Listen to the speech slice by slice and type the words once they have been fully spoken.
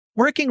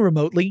Working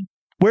remotely,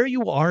 where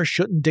you are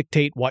shouldn't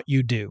dictate what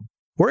you do.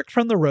 Work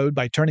from the road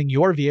by turning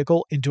your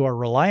vehicle into a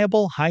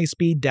reliable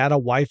high-speed data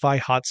Wi-Fi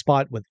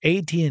hotspot with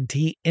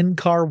AT&T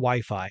in-car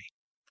Wi-Fi.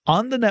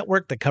 On the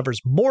network that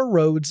covers more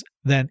roads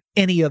than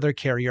any other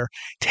carrier,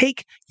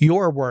 take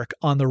your work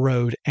on the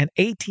road and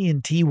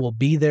AT&T will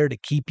be there to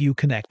keep you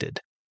connected.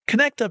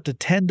 Connect up to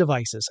 10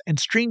 devices and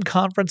stream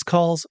conference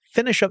calls,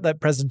 finish up that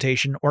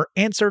presentation, or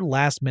answer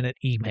last-minute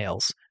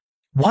emails.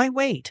 Why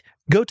wait?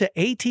 Go to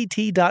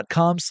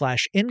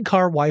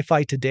att.com/in-car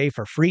Wi-Fi today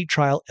for free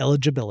trial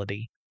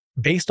eligibility.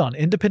 Based on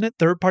independent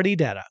third-party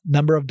data,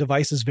 number of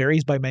devices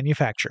varies by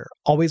manufacturer.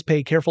 Always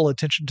pay careful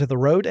attention to the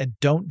road and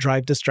don't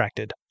drive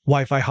distracted.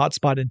 Wi-Fi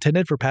hotspot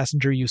intended for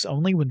passenger use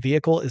only when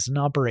vehicle is in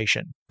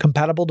operation.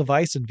 Compatible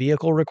device and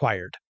vehicle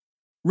required.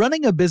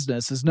 Running a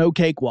business is no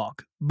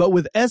cakewalk, but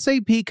with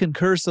SAP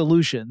Concur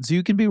Solutions,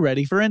 you can be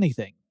ready for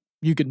anything.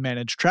 You can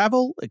manage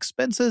travel,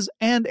 expenses,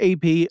 and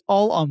AP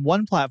all on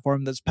one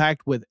platform that's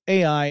packed with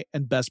AI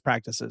and best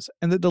practices,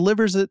 and that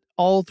delivers it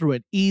all through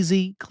an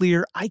easy,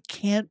 clear, I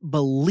can't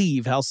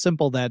believe how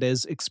simple that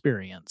is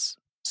experience.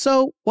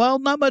 So, while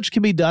not much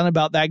can be done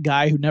about that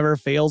guy who never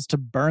fails to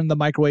burn the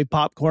microwave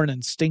popcorn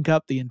and stink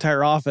up the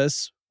entire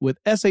office, with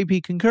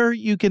SAP Concur,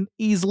 you can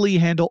easily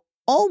handle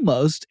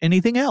almost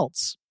anything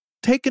else.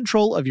 Take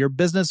control of your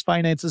business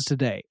finances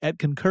today at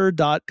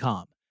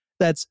concur.com.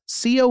 That's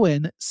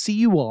CONCUR.com.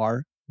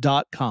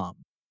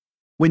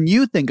 When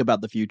you think about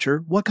the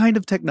future, what kind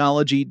of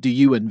technology do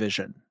you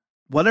envision?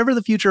 Whatever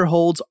the future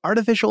holds,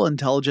 artificial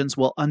intelligence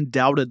will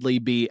undoubtedly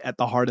be at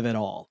the heart of it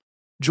all.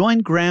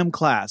 Join Graham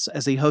Class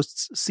as he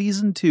hosts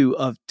Season 2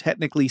 of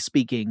Technically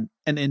Speaking,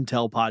 an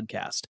Intel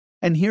podcast,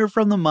 and hear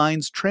from the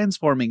minds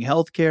transforming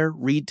healthcare,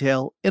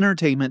 retail,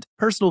 entertainment,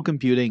 personal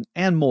computing,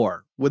 and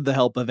more with the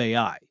help of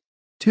AI.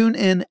 Tune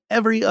in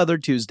every other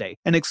Tuesday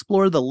and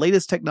explore the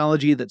latest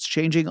technology that's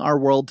changing our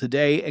world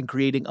today and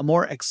creating a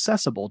more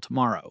accessible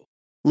tomorrow.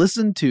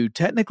 Listen to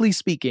Technically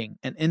Speaking,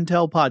 an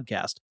Intel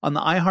podcast on the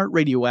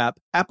iHeartRadio app,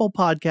 Apple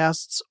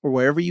Podcasts, or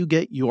wherever you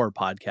get your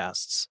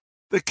podcasts.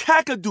 The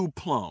Kakadu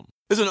plum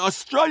is an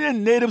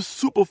Australian native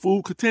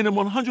superfood containing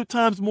 100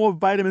 times more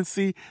vitamin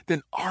C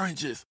than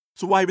oranges.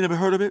 So why have you never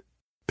heard of it?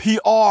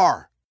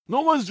 PR.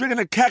 No one's drinking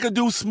a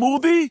Kakadu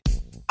smoothie?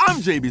 I'm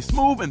JB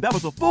Smoove, and that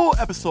was a full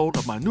episode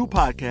of my new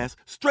podcast,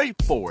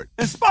 Straightforward,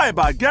 inspired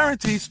by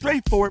guaranteed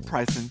straightforward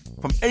pricing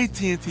from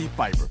AT&T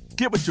Fiber.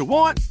 Get what you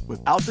want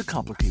without the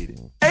complicated.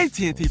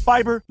 AT&T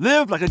Fiber,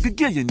 live like a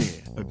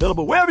gigillionaire.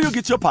 Available wherever you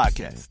get your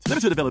podcasts.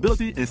 Limited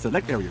availability in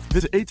select areas.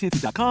 Visit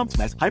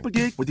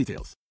AT&T.com/hypergig for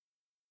details.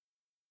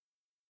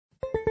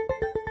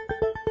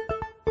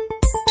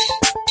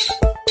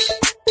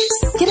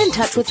 Get in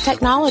touch with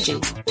technology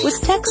with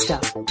Tech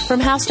Stuff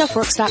from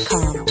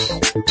HowStuffWorks.com.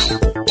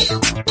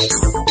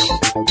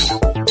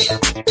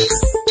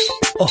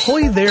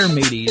 Ahoy there,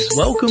 mateys.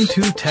 Welcome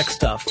to Tech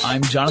Stuff.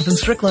 I'm Jonathan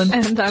Strickland.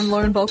 And I'm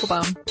Lauren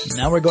Volkelbaum.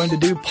 Now we're going to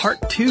do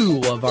part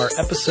 2 of our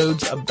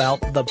episodes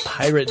about the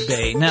Pirate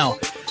Bay. Now,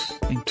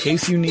 in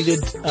case you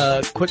needed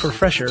a quick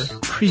refresher,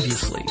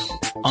 previously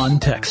on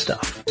Tech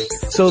Stuff.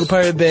 So the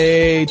Pirate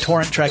Bay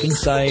torrent tracking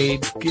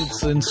site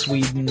gets in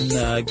Sweden,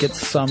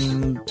 gets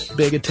some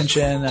big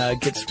attention,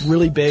 gets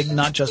really big,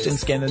 not just in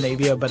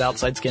Scandinavia, but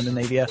outside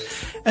Scandinavia.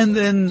 And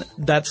then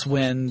that's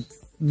when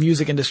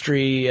music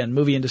industry and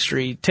movie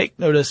industry take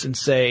notice and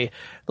say,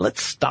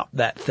 let's stop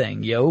that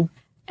thing, yo.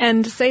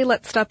 And say,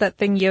 let's stop that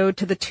thing, yo,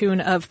 to the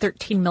tune of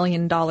 $13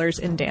 million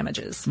in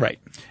damages. Right.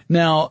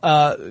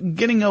 Now,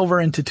 getting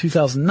over into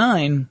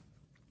 2009,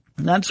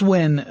 that's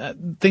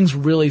when things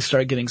really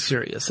start getting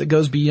serious. It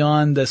goes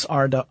beyond this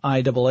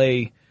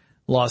RIAA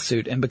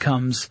lawsuit and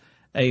becomes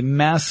a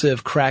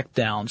massive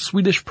crackdown.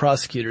 Swedish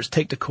prosecutors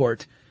take to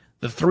court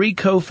the 3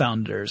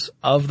 co-founders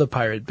of the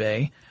Pirate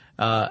Bay.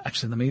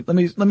 Actually,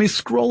 let me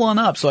scroll on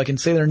up so I can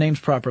say their names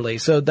properly.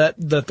 So that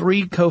the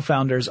 3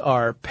 co-founders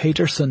are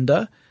Peter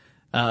Sunde,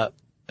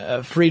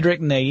 Friedrich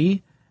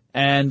Ney,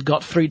 and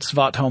Gottfried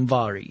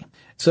Svartholm.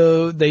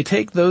 So they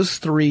take those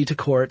 3 to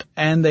court,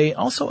 and they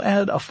also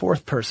add a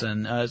 4th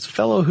person, a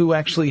fellow who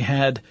actually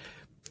had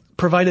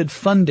provided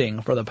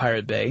funding for the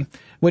Pirate Bay,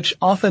 which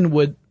often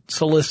would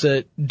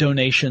solicit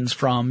donations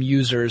from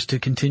users to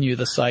continue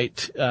the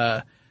site,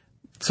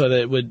 so that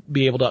it would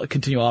be able to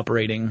continue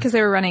operating. Because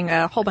they were running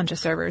a whole bunch of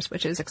servers,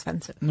 which is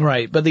expensive.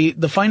 Right. But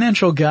the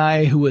financial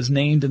guy who was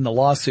named in the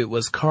lawsuit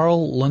was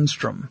Carl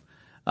Lundstrom.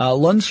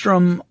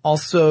 Lundstrom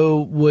also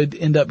would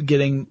end up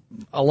getting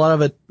a lot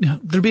of it.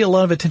 There'd be a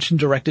lot of attention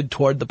directed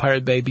toward the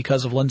Pirate Bay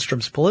because of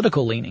Lundstrom's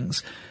political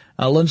leanings.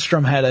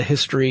 Lundstrom had a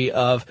history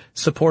of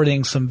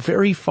supporting some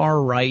very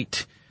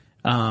far-right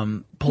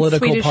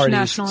political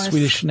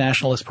Swedish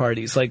nationalist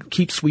parties, like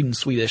Keep Sweden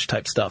Swedish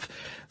type stuff.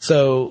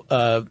 So,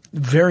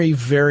 very,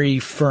 very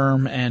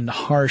firm and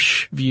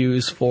harsh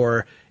views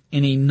for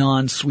any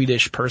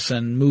non-Swedish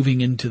person moving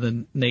into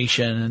the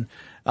nation.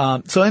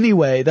 So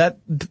anyway, that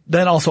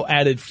also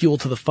added fuel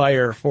to the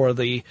fire for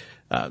the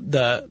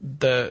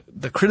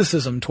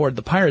criticism toward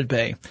the Pirate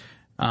Bay.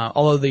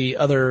 Although the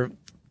other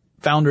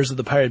founders of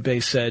the Pirate Bay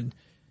said,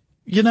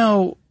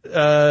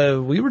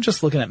 we were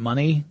just looking at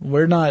money.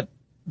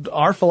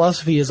 Our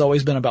philosophy has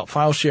always been about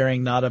file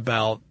sharing, not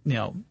about,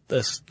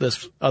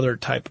 this other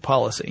type of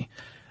policy.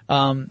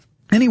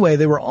 Anyway,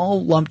 they were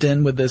all lumped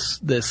in with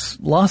this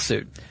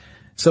lawsuit.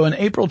 So in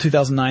April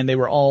 2009, they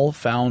were all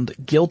found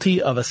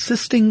guilty of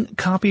assisting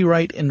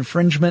copyright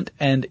infringement,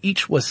 and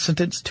each was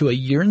sentenced to a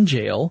year in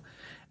jail,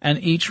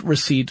 and each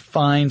received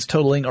fines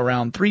totaling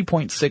around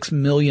 $3.6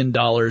 million,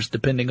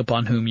 depending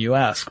upon whom you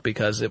ask,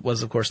 because it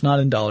was, of course, not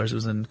in dollars, it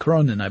was in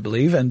kronen, I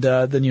believe, and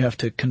then you have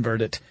to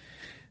convert it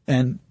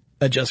and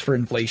adjust for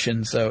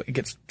inflation, so it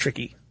gets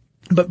tricky.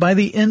 But by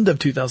the end of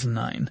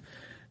 2009,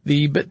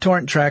 the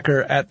BitTorrent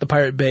tracker at the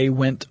Pirate Bay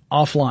went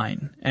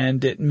offline,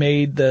 and it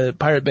made the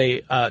Pirate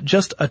Bay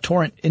just a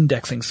torrent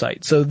indexing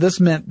site. So this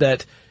meant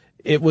that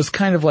it was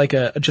kind of like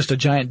just a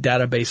giant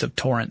database of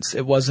torrents.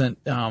 It wasn't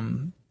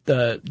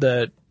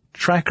the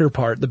tracker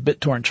part, the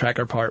BitTorrent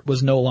tracker part,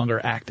 was no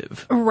longer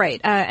active. Right,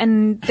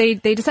 and they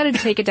decided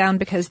to take it down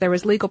because there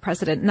was legal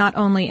precedent, not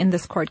only in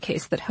this court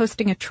case, that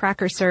hosting a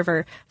tracker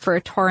server for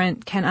a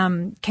torrent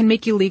can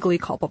make you legally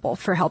culpable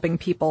for helping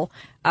people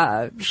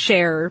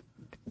share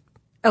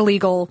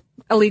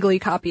illegally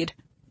copied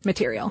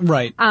material.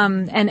 Right.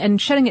 And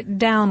shutting it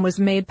down was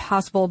made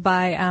possible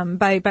by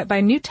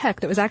new tech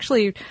that was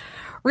actually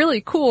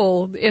really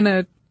cool in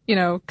a,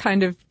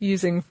 kind of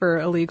using for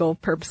illegal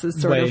purposes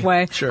sort of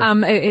way. Sure.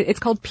 It's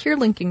called peer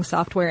linking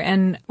software.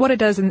 And what it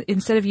does,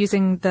 instead of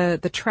using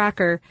the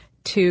tracker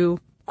to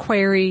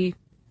query,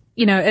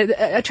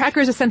 a tracker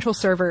is a central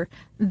server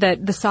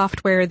that the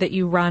software that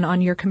you run on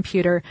your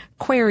computer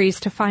queries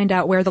to find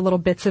out where the little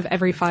bits of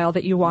every file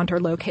that you want are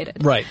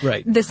located. Right.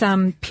 This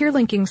peer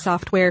linking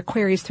software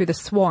queries through the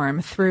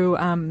swarm, through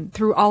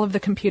all of the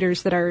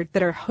computers that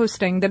are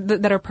hosting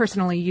that are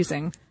personally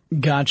using.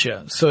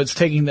 Gotcha. So it's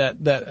taking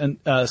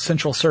that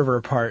central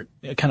server part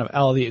kind of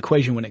out of the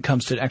equation when it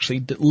comes to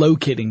actually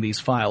locating these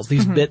files,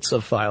 these bits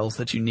of files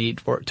that you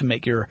need to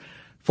make your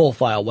full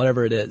file,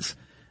 whatever it is.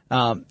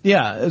 And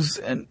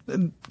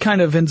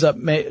kind of ends up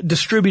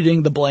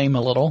distributing the blame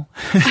a little.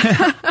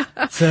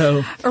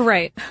 So.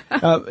 Right.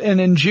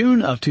 And in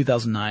June of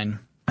 2009,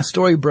 a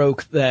story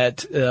broke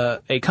that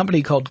a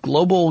company called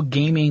Global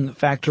Gaming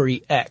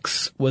Factory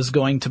X was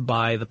going to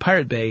buy the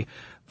Pirate Bay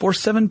for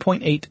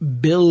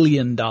 $7.8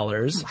 billion.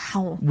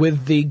 Wow.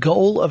 With the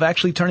goal of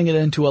actually turning it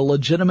into a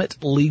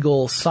legitimate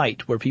legal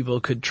site where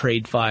people could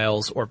trade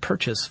files or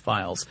purchase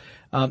files.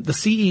 The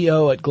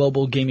CEO at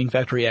Global Gaming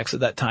Factory X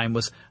at that time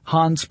was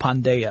Hans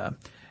Pandya.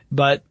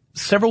 But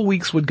several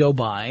weeks would go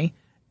by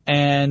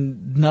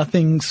and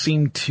nothing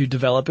seemed to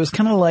develop. It was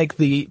kind of like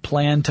the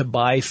plan to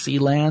buy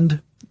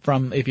Sealand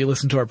from, if you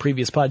listen to our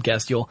previous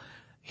podcast, you'll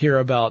hear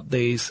about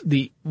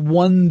the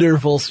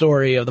wonderful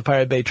story of the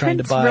Pirate Bay trying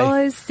to buy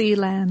Roy's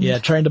Sealand. Yeah,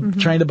 trying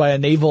to buy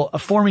a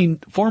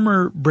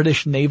former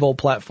British naval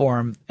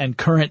platform and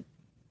current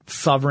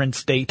sovereign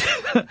state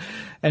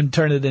and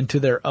turn it into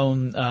their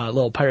own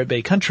little Pirate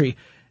Bay country.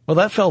 Well,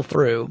 that fell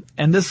through,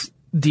 and this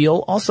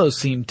deal also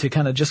seemed to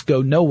kind of just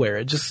go nowhere.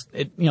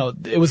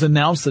 It was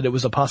announced that it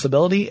was a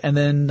possibility, and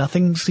then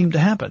nothing seemed to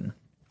happen.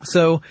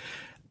 So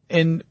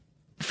in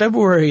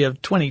February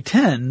of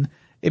 2010,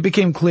 it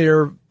became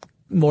clear,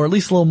 or at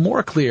least a little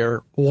more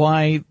clear,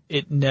 why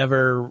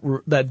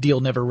that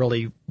deal never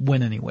really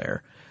went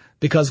anywhere.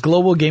 Because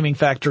Global Gaming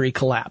Factory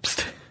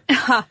collapsed.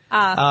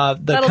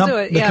 That'll do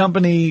it, yeah. The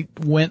company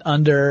went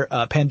under.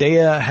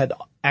 Pandya had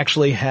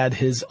actually had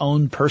his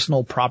own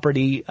personal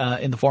property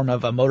in the form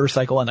of a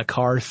motorcycle and a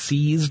car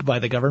seized by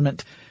the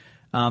government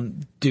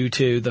due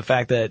to the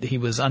fact that he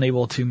was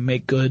unable to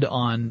make good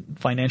on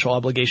financial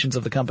obligations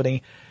of the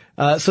company.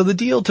 So the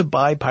deal to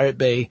buy Pirate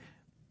Bay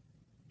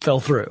fell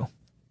through.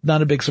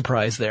 Not a big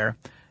surprise there.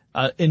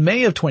 In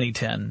May of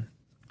 2010,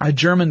 a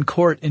German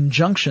court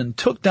injunction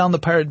took down the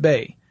Pirate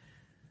Bay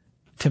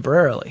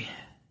temporarily.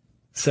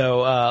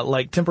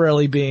 So,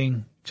 temporarily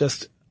being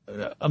just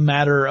a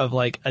matter of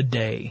like a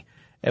day.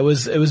 It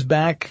was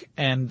back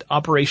and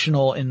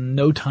operational in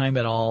no time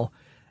at all.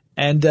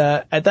 And,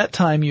 at that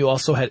time you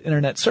also had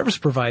internet service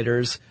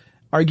providers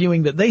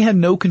arguing that they had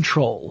no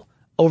control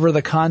over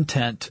the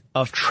content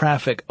of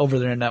traffic over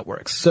their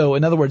networks. So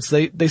in other words,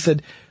 they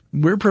said,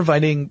 we're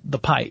providing the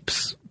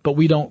pipes, but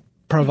we don't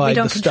provide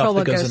the stuff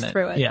that goes in it.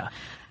 Through it. Yeah.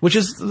 Which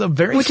is a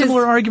very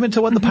similar argument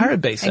to what the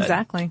Pirate Bay said.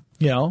 Exactly.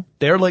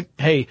 They're like,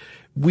 hey,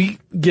 we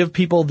give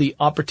people the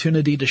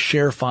opportunity to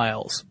share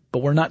files,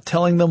 but we're not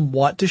telling them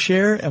what to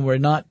share, and we're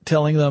not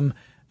telling them,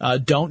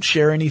 don't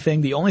share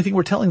anything. The only thing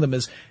we're telling them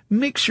is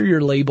make sure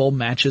your label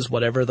matches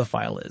whatever the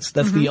file is.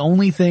 That's the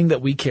only thing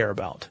that we care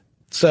about.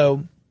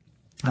 So,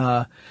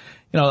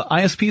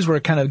 ISPs were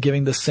kind of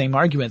giving the same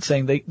argument,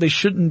 saying they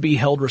shouldn't be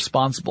held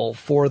responsible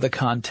for the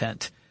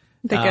content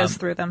that goes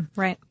through them,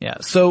 right?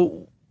 Yeah.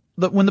 So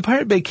when the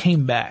Pirate Bay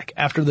came back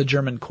after the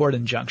German court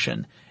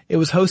injunction, it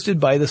was hosted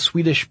by the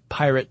Swedish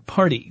Pirate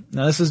Party.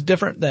 Now this is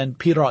different than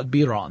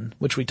Piratbyrån,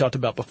 which we talked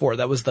about before.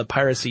 That was the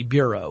Piracy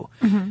Bureau.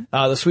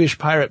 The Swedish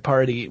Pirate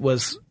Party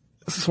was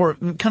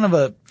sort of kind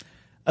of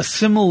a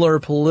similar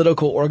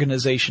political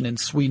organization in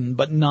Sweden,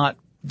 but not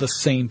the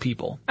same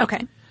people.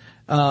 Okay.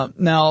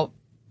 Now,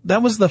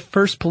 that was the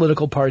first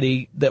political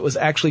party that was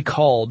actually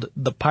called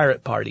the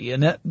Pirate Party,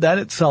 and that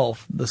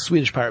itself, the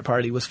Swedish Pirate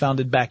Party, was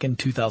founded back in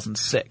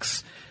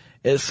 2006.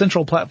 Its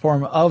central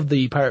platform of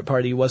the Pirate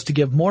Party was to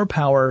give more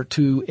power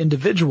to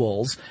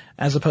individuals,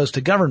 as opposed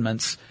to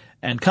governments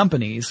and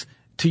companies,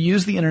 to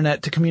use the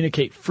internet to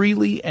communicate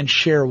freely and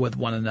share with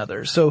one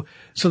another. So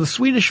the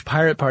Swedish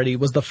Pirate Party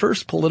was the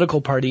first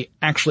political party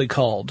actually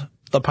called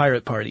the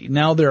Pirate Party.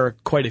 Now there are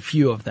quite a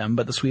few of them,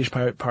 but the Swedish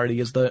Pirate Party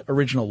is the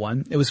original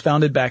one. It was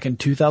founded back in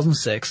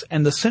 2006,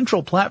 and the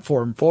central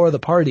platform for the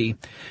party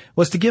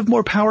was to give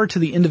more power to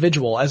the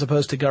individual, as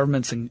opposed to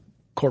governments and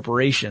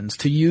corporations,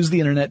 to use the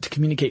internet to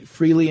communicate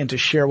freely and to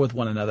share with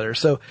one another.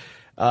 So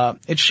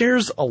it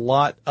shares a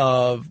lot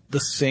of the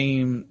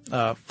same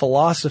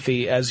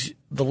philosophy as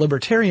the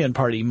Libertarian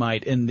Party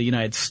might in the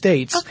United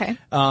States. Okay.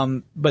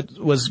 But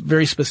was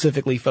very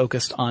specifically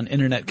focused on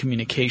internet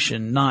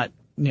communication, not,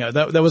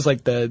 that was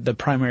like the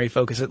primary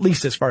focus, at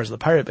least as far as the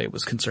Pirate Bay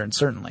was concerned,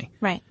 certainly.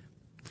 Right.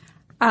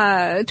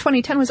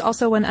 2010 was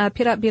also when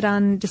Pirat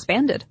Biran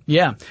disbanded.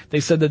 Yeah.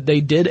 They said that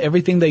they did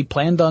everything they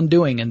planned on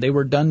doing, and they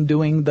were done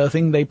doing the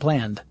thing they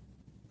planned,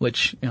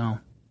 which,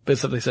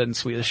 basically said in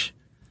Swedish.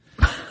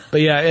 But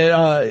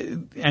yeah,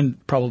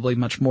 and probably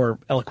much more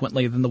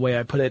eloquently than the way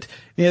I put it.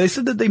 They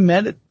said that they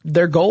met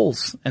their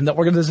goals, and the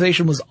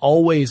organization was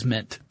always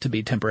meant to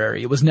be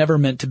temporary. It was never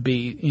meant to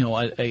be,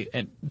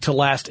 to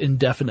last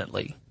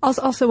indefinitely.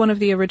 Also one of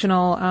the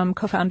original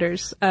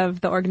co-founders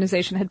of the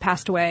organization had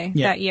passed away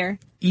that year.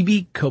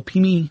 Ibi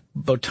Kopimi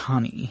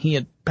Botani. He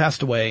had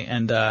passed away,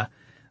 and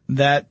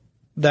that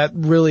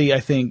really, I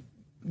think,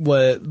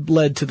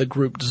 led to the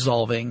group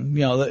dissolving.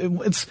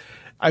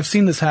 I've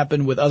seen this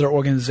happen with other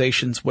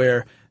organizations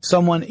where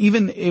someone,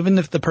 even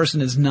if the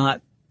person is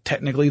not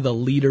technically the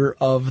leader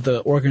of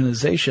the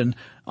organization,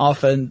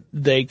 often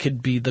they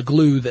could be the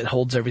glue that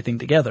holds everything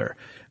together.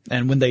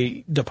 And when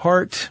they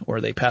depart or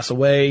they pass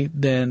away,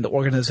 then the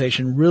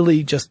organization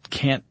really just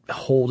can't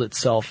hold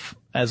itself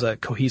as a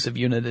cohesive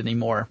unit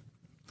anymore.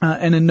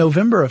 And in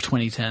November of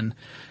 2010,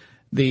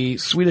 the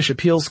Swedish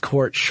appeals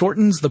court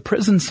shortens the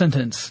prison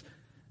sentence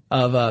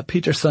of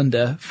Peter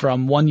Sunde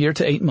from 1 year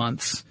to 8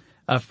 months.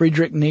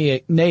 Friedrich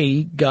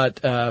Ney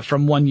got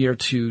from 1 year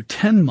to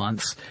 10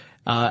 months,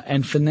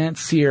 and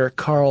financier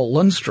Carl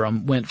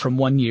Lundstrom went from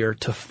 1 year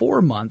to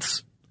 4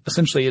 months.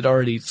 Essentially, it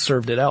already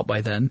served it out by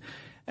then.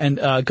 And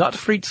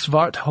Gottfried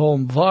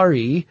Svartholm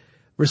Vari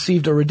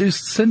received a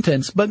reduced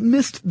sentence, but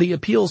missed the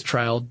appeals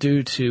trial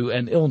due to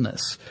an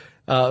illness.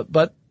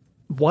 But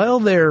while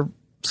their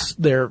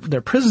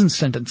prison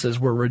sentences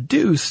were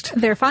reduced,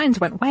 their fines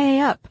went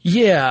way up.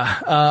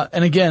 Yeah,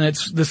 and again,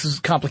 this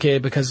is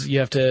complicated because you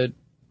have to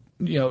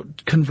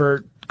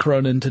convert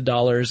krona into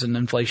dollars and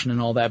inflation and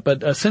all that.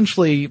 But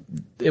essentially,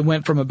 it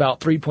went from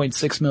about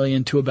 3.6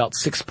 million to about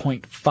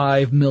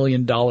 $6.5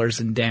 million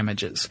in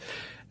damages.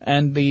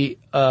 And the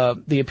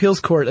appeals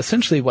court,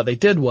 essentially what they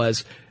did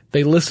was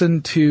they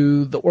listened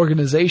to the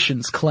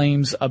organization's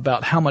claims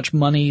about how much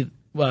money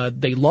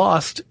they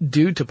lost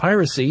due to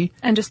piracy.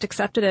 And just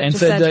accepted it. And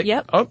just said,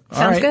 yep, oh, all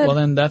sounds right, good. well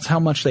then that's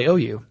how much they owe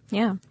you.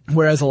 Yeah.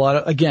 Whereas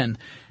again,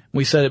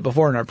 we said it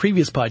before in our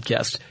previous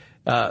podcast,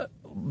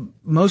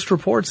 most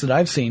reports that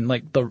I've seen,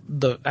 like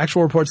the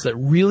actual reports that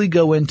really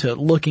go into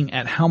looking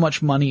at how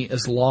much money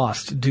is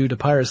lost due to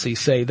piracy,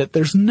 say that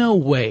there's no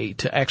way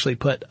to actually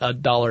put a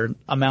dollar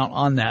amount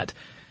on that,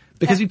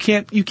 because you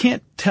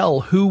can't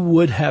tell who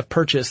would have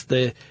purchased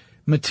the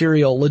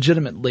material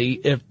legitimately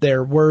if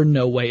there were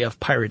no way of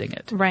pirating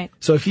it. Right.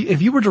 So if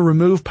you were to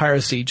remove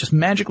piracy, just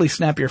magically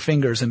snap your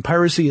fingers, and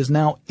piracy is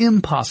now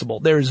impossible.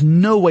 There is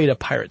no way to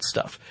pirate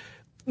stuff.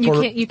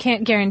 You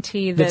can't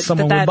guarantee that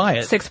someone would buy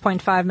it.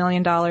 $6.5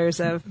 million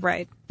of,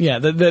 right. Yeah,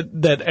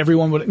 that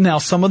everyone would. Now,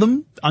 some of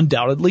them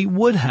undoubtedly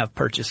would have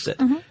purchased it.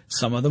 Mm-hmm.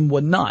 Some of them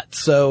would not.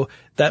 So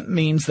that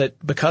means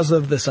that because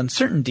of this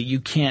uncertainty, you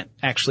can't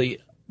actually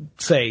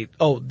say,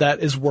 oh, that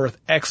is worth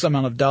X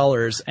amount of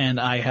dollars and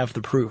I have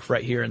the proof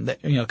right here, and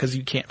because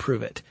you can't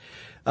prove it.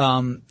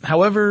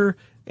 However,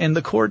 in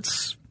the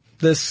courts,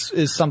 this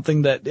is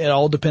something that it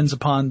all depends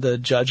upon the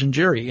judge and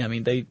jury. I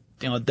mean,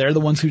 they're the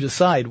ones who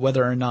decide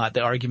whether or not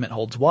the argument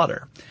holds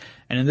water.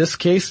 And in this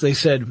case, they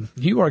said,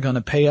 you are going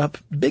to pay up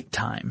big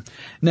time.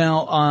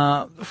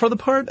 Now, for the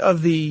part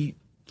of the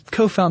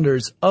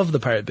co-founders of the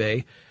Pirate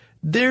Bay,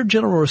 their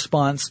general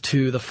response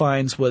to the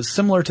fines was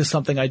similar to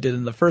something I did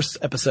in the first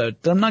episode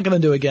that I'm not going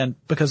to do again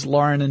because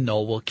Lauren and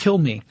Noel will kill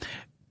me.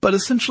 But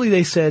essentially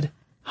they said,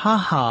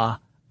 ha,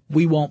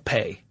 we won't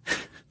pay.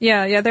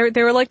 Yeah,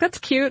 they were like, that's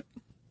cute.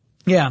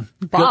 Yeah.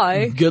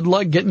 Bye. Good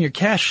luck getting your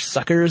cash,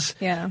 suckers.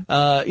 Yeah.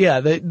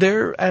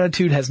 Their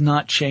attitude has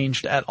not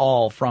changed at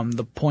all from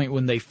the point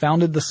when they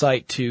founded the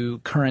site to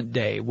current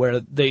day, where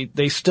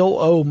they still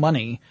owe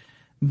money,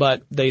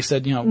 but they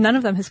said, none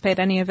of them has paid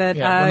any of it.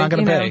 Yeah, we're not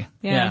going to pay.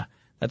 Yeah.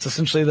 That's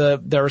essentially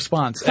their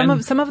response.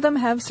 Some of them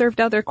have served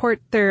out their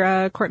court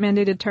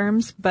mandated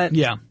terms, but.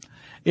 Yeah.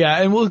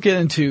 Yeah, and we'll get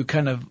into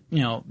kind of,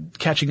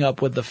 catching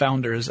up with the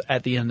founders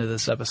at the end of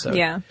this episode.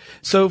 Yeah.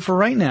 So for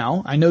right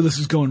now, I know this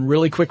is going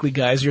really quickly,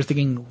 guys. You're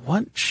thinking,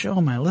 what show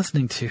am I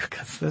listening to?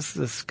 Because this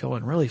is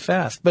going really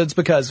fast. But it's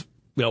because,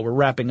 we're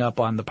wrapping up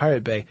on the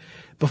Pirate Bay.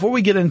 Before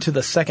we get into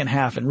the second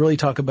half and really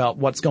talk about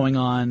what's going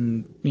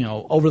on,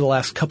 over the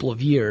last couple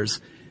of years,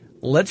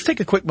 let's take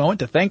a quick moment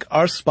to thank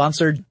our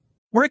sponsor.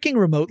 Working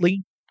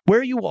remotely,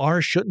 where you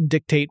are shouldn't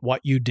dictate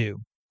what you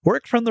do.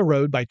 Work from the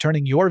road by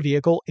turning your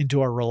vehicle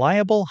into a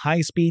reliable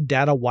high-speed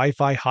data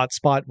Wi-Fi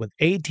hotspot with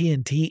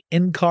AT&T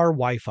in-car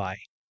Wi-Fi.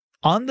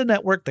 On the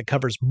network that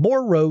covers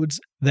more roads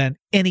than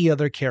any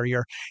other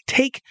carrier,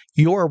 take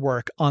your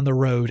work on the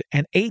road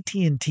and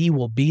AT&T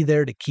will be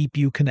there to keep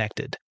you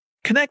connected.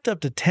 Connect up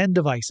to 10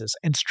 devices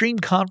and stream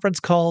conference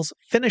calls,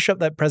 finish up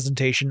that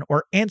presentation,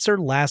 or answer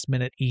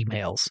last-minute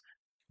emails.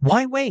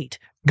 Why wait?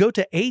 Go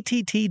to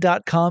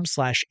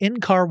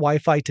att.com/in-car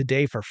Wi-Fi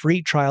today for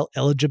free trial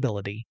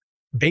eligibility.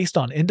 Based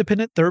on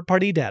independent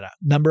third-party data,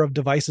 number of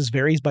devices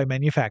varies by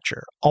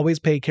manufacturer. Always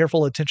pay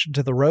careful attention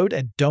to the road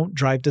and don't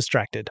drive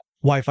distracted.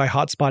 Wi-Fi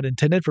hotspot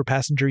intended for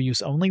passenger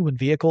use only when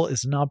vehicle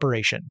is in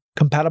operation.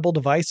 Compatible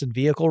device and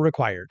vehicle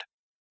required.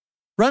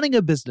 Running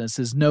a business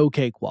is no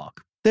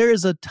cakewalk. There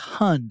is a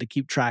ton to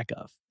keep track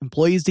of.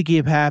 Employees to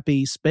keep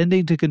happy,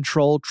 spending to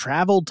control,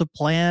 travel to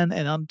plan,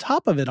 and on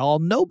top of it all,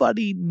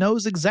 nobody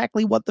knows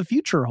exactly what the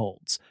future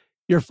holds.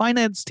 Your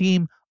finance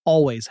team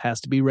always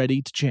has to be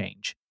ready to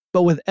change.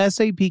 But with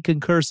SAP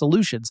Concur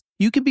Solutions,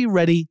 you can be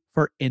ready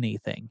for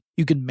anything.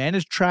 You can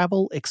manage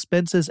travel,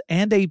 expenses,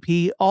 and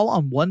AP all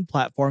on one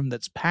platform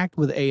that's packed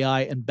with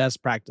AI and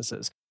best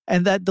practices,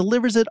 and that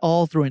delivers it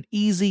all through an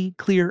easy,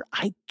 clear,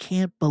 I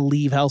can't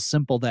believe how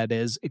simple that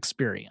is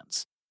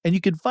experience. And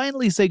you can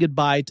finally say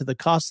goodbye to the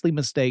costly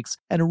mistakes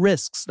and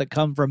risks that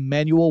come from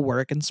manual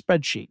work and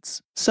spreadsheets.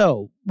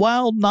 So,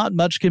 while not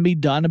much can be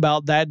done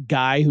about that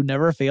guy who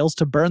never fails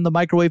to burn the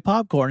microwave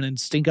popcorn and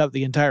stink up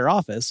the entire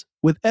office,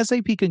 with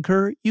SAP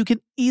Concur, you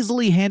can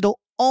easily handle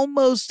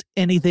almost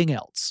anything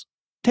else.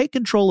 Take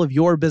control of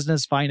your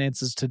business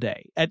finances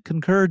today at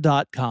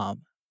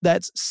concur.com.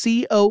 That's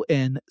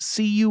CONCUR.com.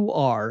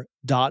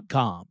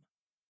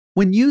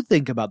 When you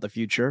think about the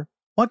future,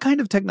 what kind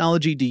of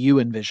technology do you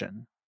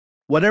envision?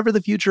 Whatever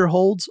the future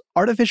holds,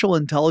 artificial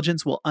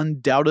intelligence will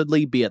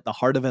undoubtedly be at the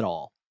heart of it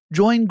all.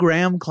 Join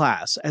Graham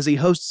Class as he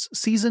hosts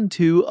Season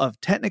 2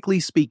 of Technically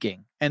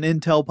Speaking, an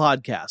Intel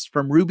podcast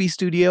from Ruby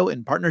Studio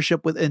in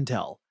partnership with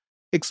Intel.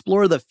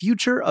 Explore the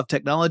future of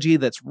technology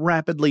that's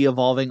rapidly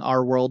evolving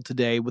our world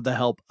today with the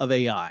help of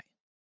AI.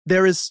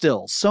 There is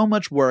still so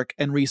much work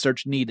and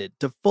research needed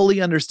to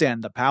fully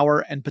understand the power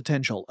and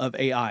potential of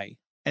AI.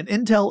 And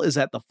Intel is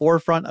at the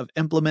forefront of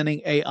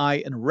implementing AI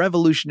and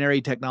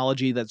revolutionary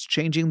technology that's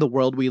changing the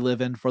world we live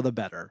in for the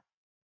better.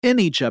 In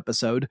each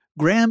episode,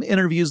 Graham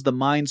interviews the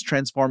minds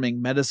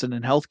transforming medicine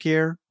and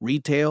healthcare,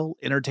 retail,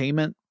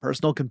 entertainment,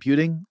 personal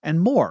computing,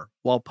 and more,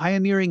 while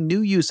pioneering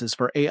new uses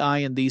for AI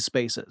in these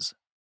spaces.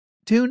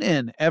 Tune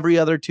in every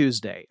other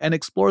Tuesday and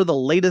explore the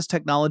latest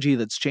technology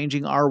that's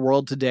changing our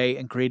world today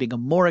and creating a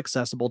more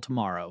accessible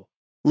tomorrow.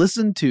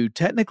 Listen to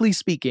Technically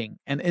Speaking,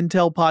 an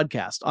Intel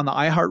podcast on the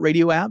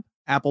iHeartRadio app,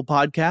 Apple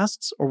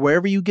Podcasts, or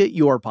wherever you get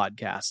your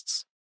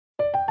podcasts.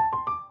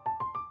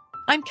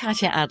 I'm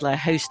Katya Adler,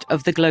 host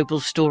of The Global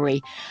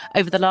Story.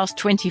 Over the last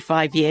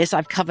 25 years,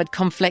 I've covered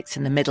conflicts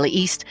in the Middle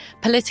East,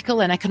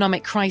 political and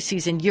economic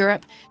crises in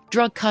Europe,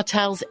 drug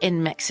cartels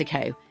in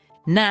Mexico.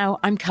 Now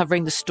I'm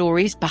covering the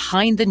stories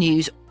behind the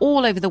news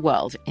all over the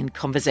world in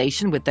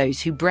conversation with those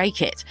who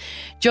break it.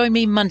 Join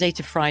me Monday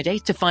to Friday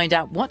to find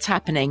out what's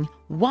happening,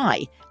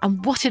 why,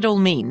 and what it all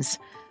means.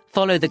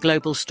 Follow The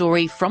Global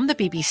Story from the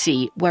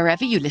BBC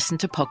wherever you listen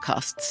to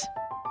podcasts.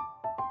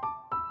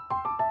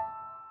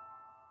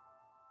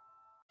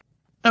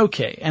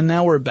 Okay, and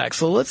now we're back.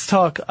 So let's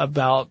talk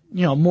about,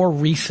 more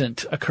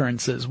recent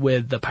occurrences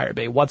with the Pirate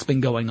Bay. What's been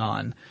going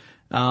on?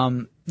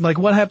 Like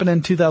what happened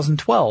in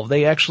 2012?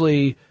 They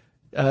actually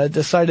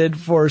decided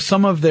for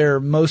some of their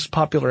most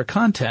popular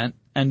content,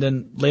 and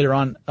then later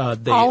on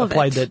they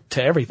applied it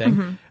to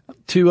everything,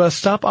 to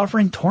stop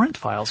offering torrent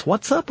files.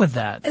 What's up with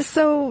that?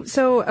 So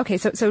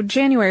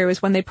January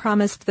was when they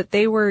promised that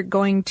they were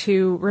going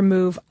to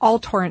remove all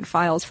torrent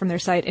files from their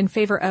site in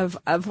favor of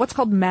what's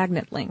called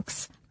magnet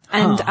links.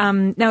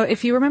 And now,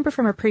 if you remember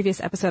from a previous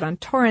episode on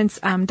torrents,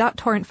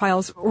 .torrent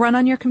files run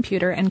on your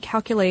computer and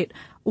calculate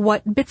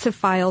what bits of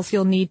files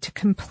you'll need to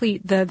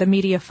complete the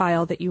media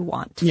file that you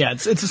want. Yeah,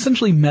 it's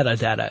essentially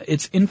metadata.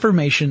 It's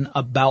information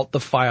about the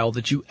file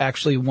that you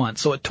actually want.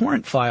 So a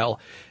torrent file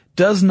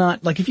does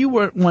not, like if you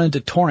wanted to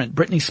torrent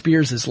Britney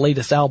Spears'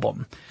 latest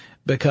album,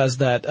 because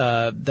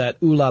that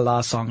Ooh La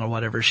La song or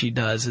whatever she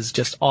does is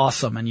just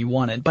awesome and you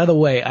want it. By the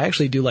way, I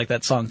actually do like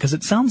that song because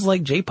it sounds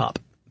like J-pop.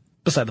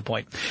 beside the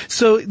point.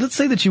 So let's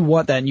say that you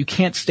want that and you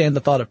can't stand the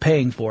thought of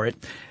paying for it.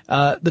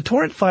 The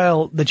torrent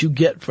file that you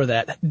get for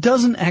that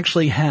doesn't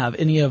actually have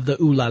any of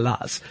the ooh la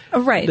las.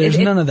 Right. There's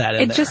none of that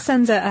in there. It just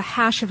sends a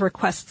hash of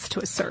requests to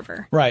a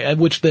server. Right,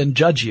 which then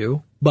judge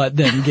you, but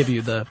then give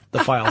you the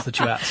files that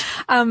you asked.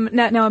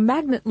 Now a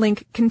magnet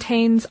link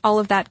contains all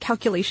of that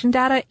calculation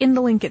data in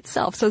the link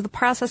itself. So the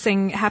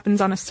processing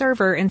happens on a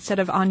server instead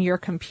of on your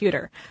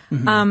computer.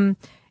 Mm-hmm.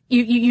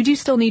 You do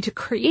still need to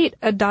create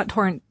a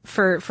 .torrent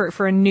for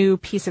a new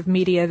piece of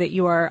media that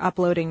you are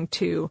uploading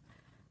to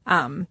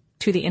the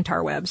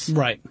interwebs.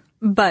 Right.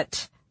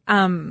 But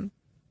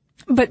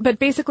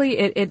basically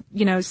it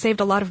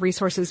saved a lot of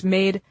resources,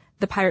 made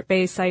the Pirate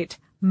Bay site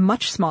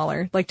much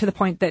smaller, like to the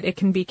point that it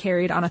can be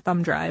carried on a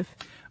thumb drive.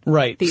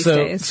 Right. These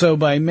days. So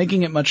by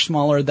making it much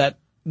smaller, that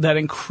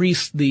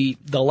increased the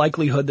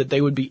likelihood that they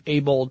would be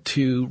able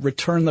to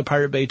return the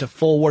Pirate Bay to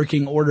full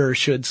working order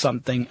should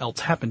something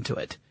else happen to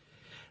it,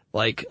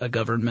 like a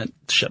government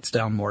shuts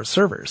down more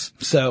servers.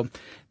 So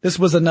this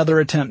was another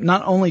attempt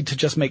not only to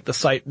just make the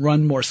site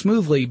run more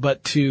smoothly,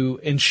 but to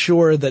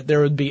ensure that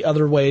there would be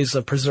other ways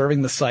of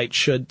preserving the site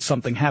should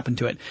something happen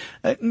to it.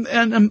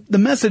 And the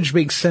message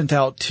being sent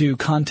out to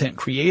content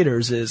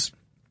creators is,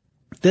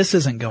 this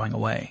isn't going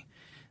away.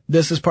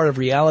 This is part of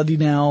reality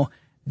now.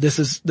 This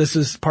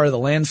is part of the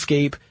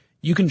landscape.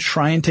 You can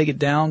try and take it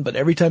down, but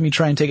every time you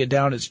try and take it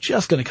down, it's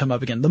just going to come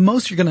up again. The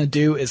most you're going to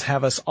do is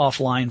have us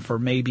offline for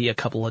maybe a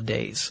couple of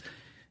days,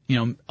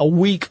 a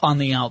week on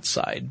the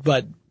outside,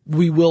 but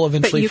we will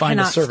eventually find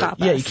a server.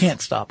 Yeah, you can't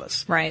stop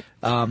us. Right.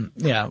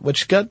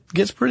 Which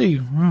gets pretty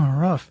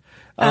rough.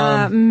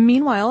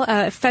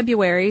 Meanwhile,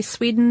 February,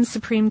 Sweden's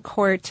Supreme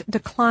Court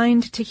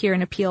declined to hear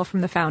an appeal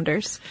from the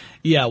founders.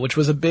 Yeah, which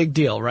was a big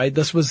deal, right?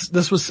 This was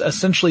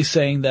essentially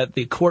saying that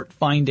the court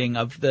finding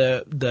of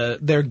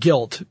their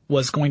guilt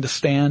was going to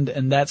stand,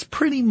 and that's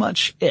pretty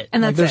much it.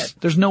 And that's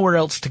There's nowhere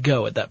else to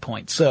go at that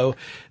point. So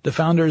the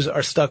founders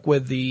are stuck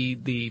with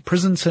the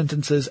prison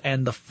sentences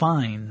and the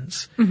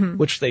fines,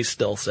 which they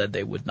still said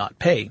they would not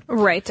pay.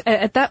 Right.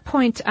 At that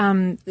point,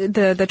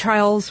 the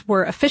trials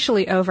were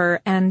officially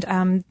over,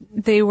 and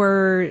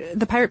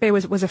the Pirate Bay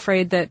was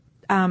afraid that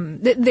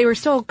they were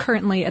still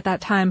currently at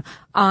that time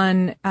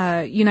on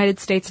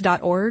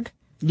UnitedStates.org.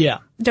 Yeah.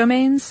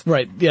 Domains.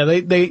 Right. Yeah.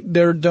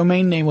 Their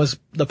domain name was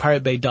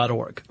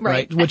thepiratebay.org.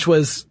 Right. Which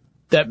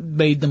that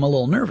made them a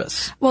little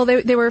nervous. Well,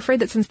 they were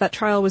afraid that since that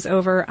trial was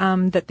over,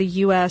 that the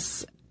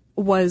U.S.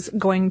 was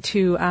going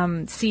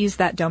to seize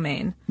that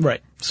domain.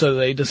 Right. So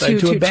they decided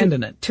to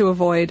abandon it to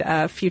avoid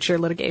future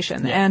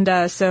litigation. Yeah.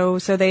 And so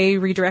they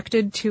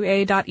redirected to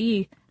a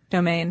 .e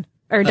domain.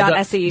 Or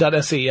 .se.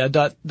 .se, yeah,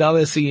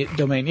 .se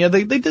domain. Yeah,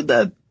 they did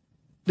that.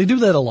 They do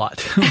that a lot.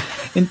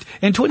 In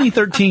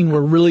 2013, we're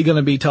really going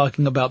to be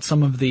talking about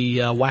some of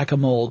the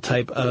whack-a-mole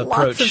type approach.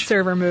 Lots of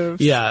server moves.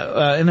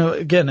 Yeah, and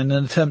again, in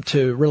an attempt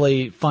to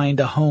really find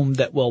a home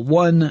that will,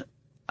 one,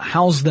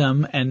 house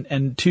them,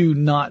 and two,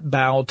 not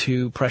bow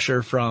to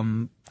pressure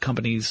from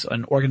companies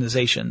and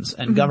organizations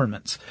and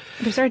governments.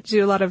 They started to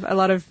do a lot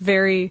of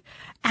very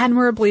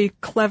admirably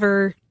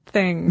clever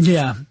things.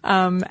 Yeah.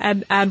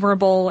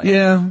 Admirable.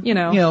 And,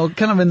 yeah.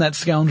 Kind of in that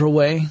scoundrel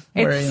way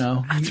where,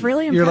 it's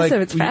really impressive.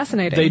 It's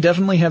fascinating. They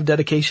definitely have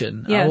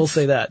dedication. Yes. I will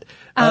say that.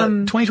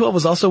 2012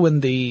 was also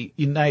when the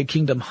United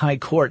Kingdom High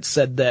Court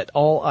said that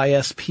all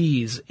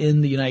ISPs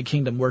in the United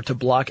Kingdom were to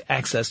block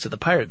access to the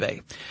Pirate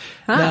Bay.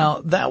 Huh.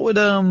 Now, that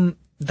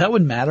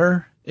would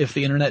matter if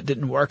the internet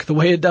didn't work the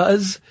way it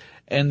does,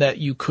 and that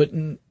you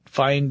couldn't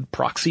find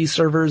proxy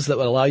servers that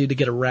would allow you to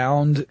get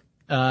around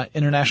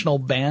international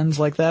bans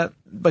like that,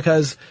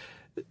 because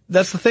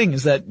that's the thing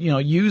is that,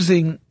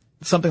 using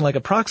something like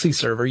a proxy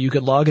server, you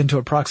could log into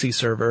a proxy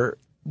server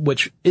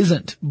which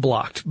isn't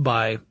blocked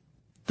by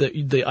the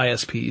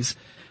ISPs.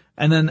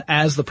 And then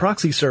as the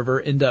proxy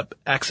server end up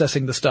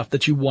accessing the stuff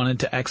that you wanted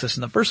to access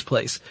in the first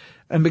place.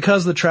 And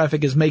because the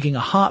traffic is making a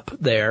hop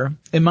there,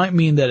 it might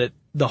mean that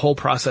the whole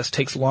process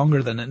takes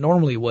longer than it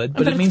normally would,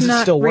 but it means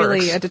it still works. It's not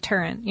really a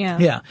deterrent. Yeah.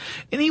 Yeah.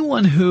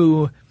 Anyone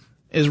who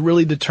is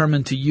really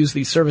determined to use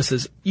these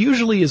services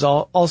usually is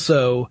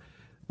also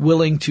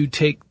willing to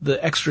take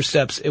the extra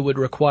steps it would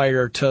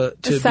require to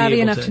be savvy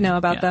able enough to know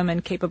about them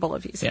and capable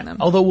of using them.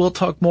 Although we'll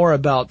talk more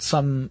about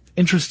some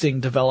interesting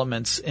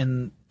developments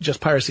in just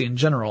piracy in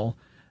general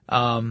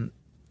that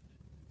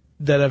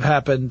have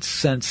happened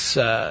since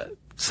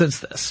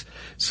this.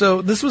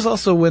 So this was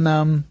also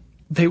when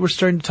they were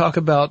starting to talk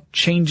about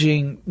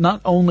changing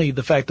not only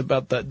the fact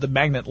about the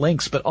magnet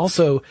links, but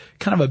also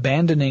kind of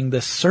abandoning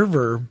this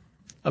server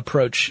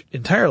approach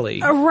entirely.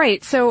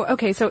 Right. So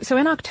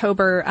in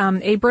October,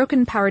 a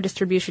broken power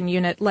distribution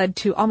unit led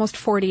to almost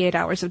 48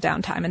 hours of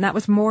downtime, and that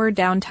was more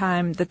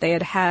downtime that they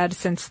had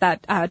since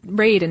that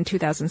raid in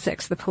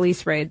 2006, the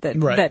police raid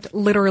that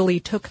literally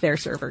took their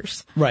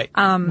servers. Right.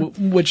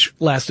 Which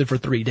lasted for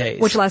 3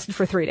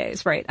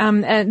 days. Right.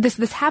 And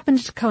this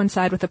happened to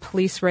coincide with a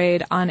police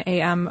raid on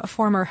a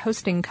former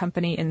hosting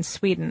company in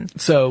Sweden.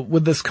 So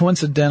with this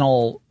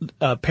coincidental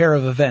pair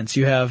of events,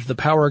 you have the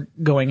power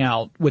going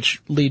out,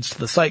 which leads to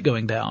the site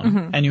going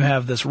down and you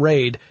have this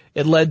raid,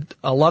 it led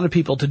a lot of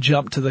people to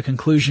jump to the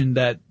conclusion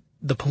that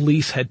the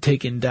police had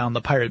taken down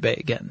the Pirate Bay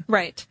again.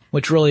 Right.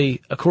 Which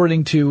really,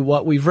 according to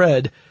what we've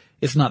read,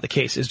 is not the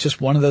case. It's just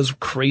one of those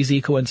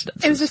crazy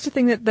coincidences. It was just a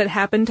thing that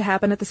happened to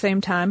happen at the same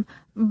time.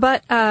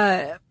 But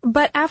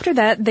after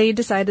that, they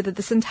decided that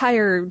this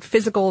entire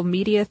physical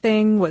media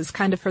thing was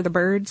kind of for the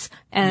birds.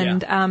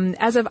 And,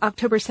 as of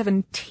October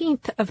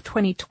 17th of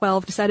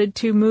 2012, decided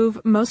to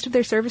move most of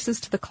their services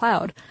to the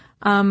cloud.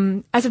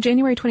 As of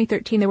January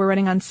 2013, they were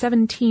running on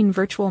 17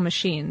 virtual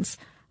machines.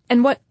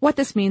 And what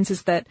this means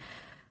is that,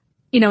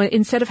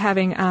 instead of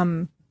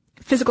having,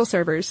 physical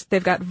servers,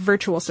 they've got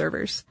virtual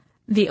servers.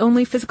 The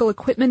only physical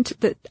equipment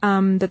that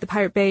the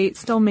Pirate Bay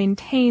still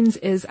maintains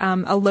is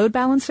a load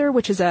balancer,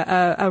 which is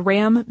a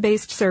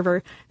RAM-based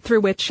server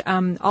through which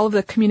all of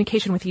the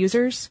communication with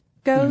users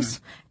goes,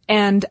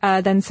 and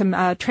then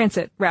some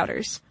transit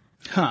routers.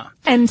 Huh.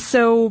 And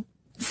so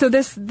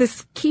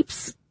this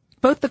keeps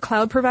both the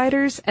cloud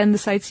providers and the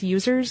site's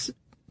users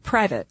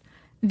private.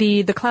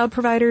 The cloud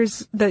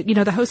providers,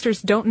 the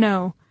hosters don't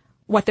know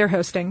what they're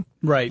hosting.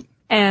 Right.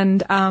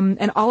 And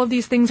all of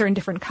these things are in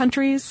different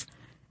countries.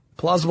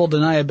 Plausible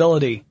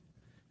deniability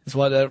is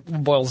what it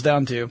boils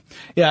down to.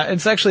 Yeah,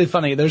 it's actually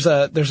funny. There's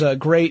a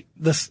great,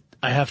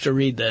 I have to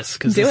read this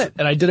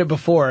and I did it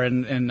before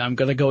and I'm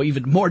going to go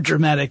even more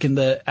dramatic in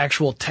the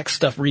actual text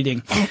stuff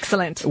reading.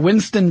 Excellent.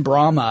 Winston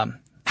Brahma.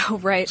 Oh,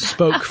 right.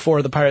 spoke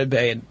for the Pirate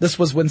Bay, and this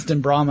was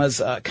Winston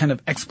Brahma's kind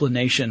of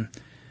explanation.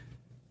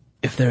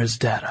 If there is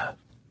data,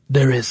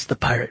 there is the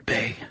Pirate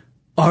Bay.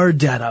 Our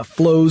data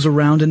flows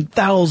around in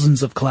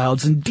thousands of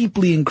clouds in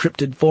deeply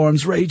encrypted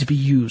forms ready to be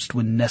used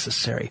when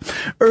necessary.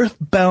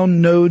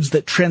 Earth-bound nodes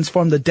that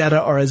transform the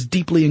data are as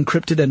deeply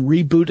encrypted and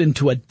reboot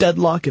into a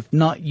deadlock if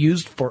not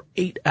used for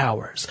 8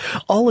 hours.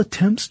 All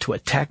attempts to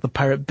attack the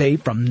Pirate Bay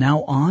from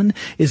now on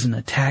is an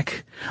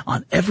attack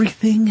on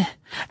everything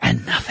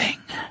and nothing.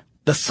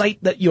 The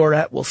site that you're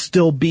at will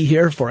still be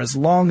here for as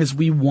long as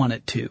we want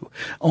it to,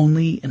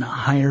 only in a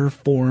higher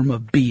form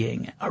of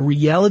being. A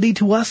reality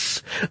to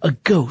us, a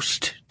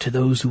ghost to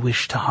those who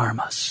wish to harm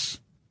us.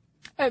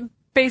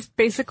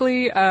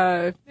 Basically,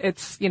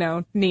 it's,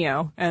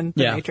 Neo and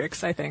the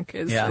Matrix, I think,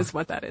 is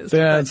what that is.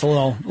 Yeah, it's a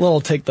little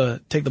take the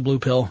blue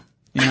pill,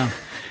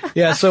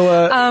 Yeah,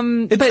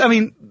 so,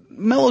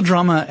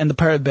 melodrama and the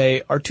Pirate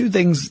Bay are two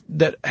things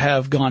that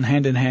have gone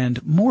hand in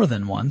hand more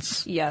than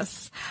once.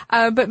 Yes.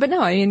 But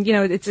no,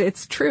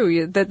 it's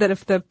true that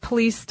if the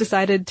police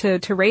decided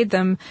to raid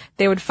them,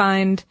 they would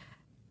find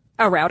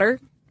a router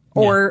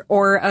or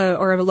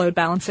a load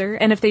balancer.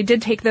 And if they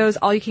did take those,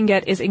 all you can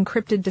get is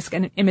encrypted disk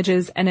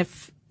images. And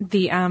if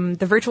the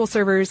virtual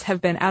servers have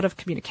been out of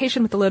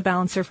communication with the load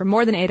balancer for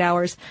more than 8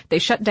 hours, they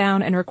shut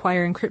down and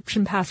require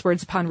encryption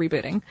passwords upon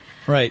rebooting.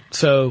 Right.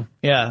 So,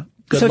 yeah.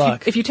 Good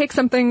luck. If you take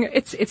something,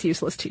 it's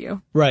useless to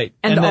you. Right.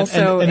 And it's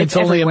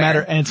only everywhere.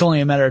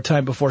 a matter of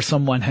time before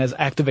someone has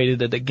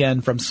activated it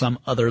again from some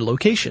other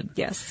location.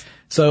 Yes.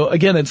 So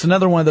again, it's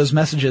another one of those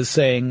messages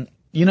saying,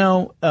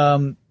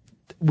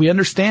 we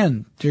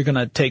understand you're going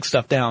to take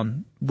stuff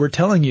down. We're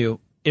telling you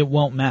it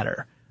won't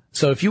matter.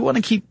 So if you want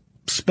to keep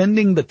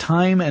spending the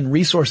time and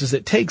resources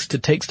it takes to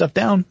take stuff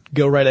down,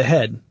 go right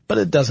ahead. But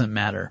it doesn't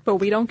matter. But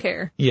we don't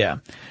care. Yeah.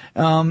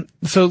 So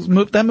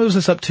that moves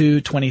us up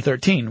to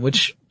 2013,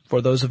 which,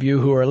 for those of you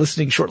who are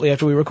listening shortly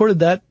after we recorded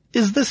that,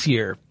 is this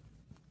year.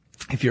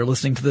 If you're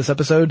listening to this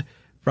episode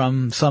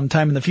from some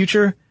time in the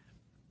future,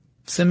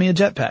 send me a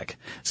jetpack.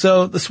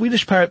 So the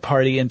Swedish Pirate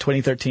Party in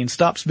 2013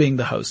 stops being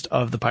the host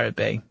of the Pirate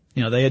Bay.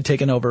 They had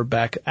taken over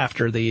back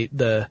after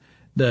the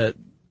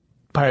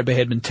Pirate Bay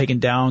had been taken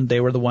down. They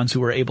were the ones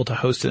who were able to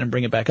host it and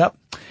bring it back up.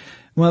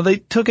 Well, they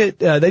took it,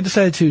 they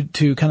decided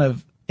to kind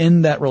of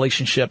end that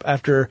relationship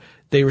after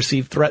they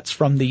received threats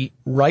from the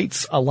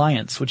Rights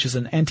Alliance, which is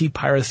an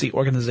anti-piracy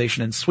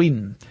organization in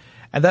Sweden.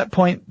 At that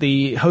point,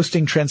 the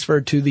hosting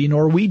transferred to the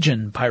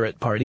Norwegian Pirate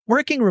Party.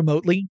 Working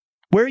remotely,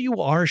 where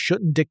you are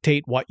shouldn't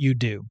dictate what you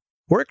do.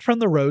 Work from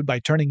the road by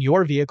turning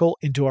your vehicle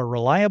into a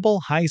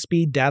reliable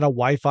high-speed data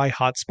Wi-Fi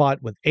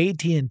hotspot with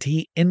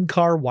AT&T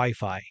in-car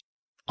Wi-Fi.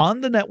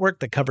 On the network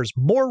that covers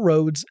more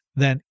roads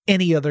than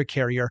any other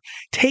carrier,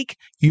 take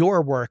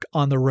your work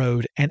on the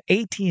road and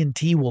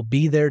AT&T will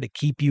be there to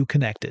keep you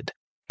connected.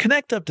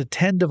 Connect up to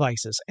 10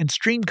 devices and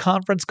stream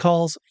conference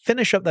calls,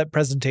 finish up that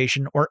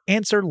presentation, or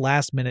answer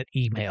last-minute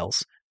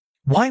emails.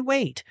 Why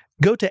wait?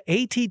 Go to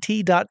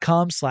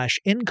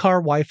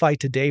att.com/in-car Wi-Fi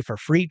today for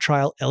free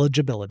trial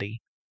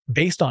eligibility.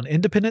 Based on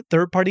independent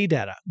third-party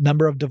data,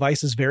 number of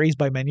devices varies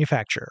by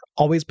manufacturer.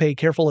 Always pay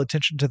careful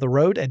attention to the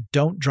road and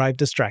don't drive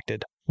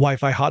distracted.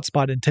 Wi-Fi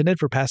hotspot intended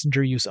for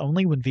passenger use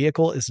only when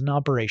vehicle is in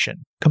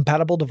operation.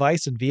 Compatible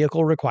device and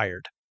vehicle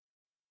required.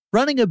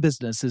 Running a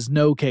business is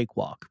no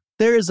cakewalk.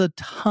 There is a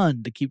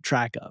ton to keep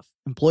track of.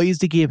 Employees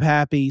to keep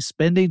happy,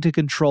 spending to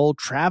control,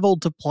 travel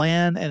to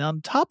plan, and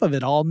on top of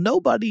it all,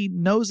 nobody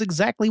knows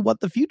exactly what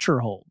the future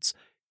holds.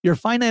 Your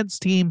finance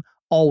team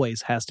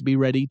always has to be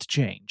ready to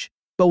change.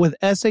 But with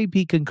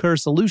SAP Concur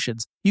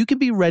Solutions, you can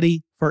be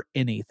ready for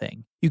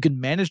anything. You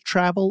can manage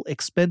travel,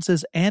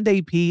 expenses, and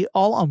AP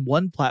all on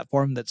one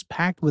platform that's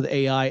packed with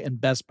AI and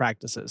best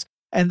practices,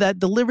 and that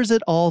delivers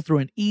it all through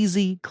an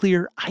easy,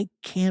 clear, I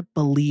can't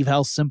believe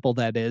how simple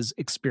that is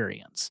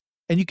experience.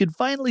 And you can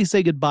finally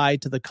say goodbye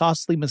to the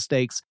costly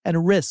mistakes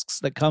and risks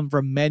that come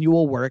from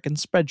manual work and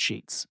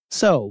spreadsheets.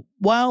 So,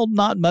 while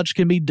not much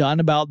can be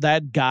done about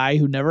that guy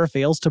who never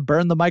fails to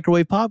burn the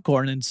microwave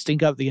popcorn and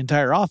stink up the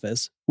entire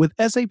office, with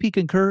SAP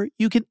Concur,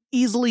 you can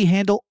easily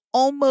handle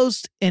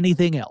almost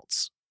anything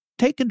else.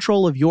 Take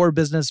control of your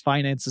business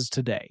finances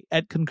today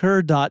at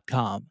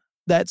Concur.com.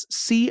 That's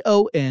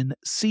CONCUR.com.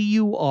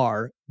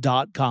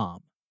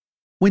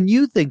 When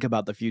you think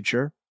about the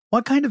future,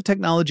 what kind of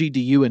technology do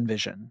you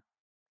envision?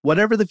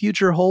 Whatever the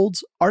future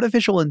holds,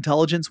 artificial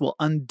intelligence will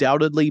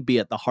undoubtedly be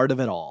at the heart of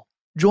it all.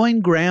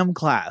 Join Graham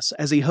Class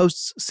as he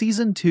hosts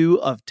Season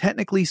 2 of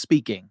Technically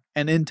Speaking,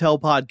 an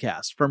Intel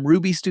podcast from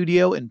Ruby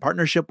Studio in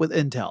partnership with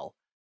Intel.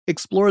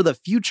 Explore the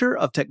future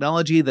of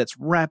technology that's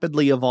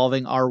rapidly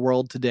evolving our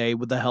world today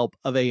with the help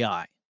of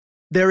AI.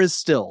 There is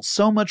still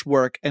so much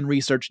work and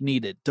research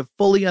needed to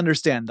fully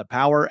understand the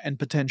power and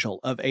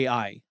potential of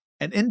AI,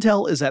 and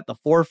Intel is at the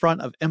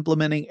forefront of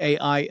implementing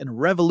AI in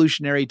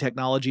revolutionary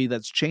technology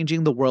that's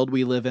changing the world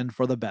we live in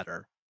for the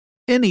better.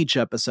 In each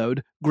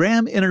episode,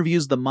 Graham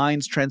interviews the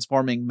minds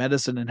transforming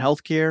medicine and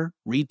healthcare,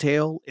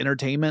 retail,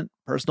 entertainment,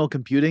 personal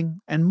computing,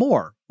 and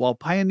more, while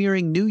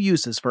pioneering new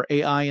uses for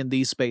AI in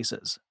these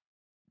spaces.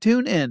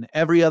 Tune in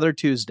every other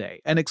Tuesday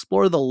and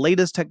explore the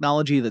latest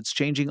technology that's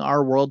changing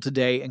our world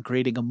today and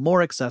creating a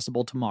more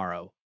accessible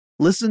tomorrow.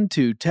 Listen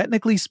to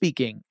Technically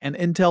Speaking, an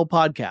Intel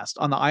podcast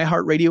on the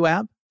iHeartRadio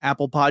app,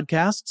 Apple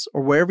Podcasts,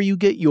 or wherever you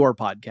get your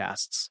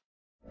podcasts.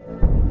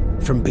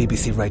 From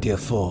BBC Radio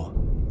 4,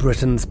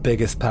 Britain's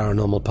biggest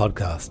paranormal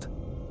podcast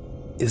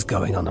is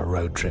going on a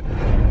road trip.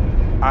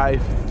 I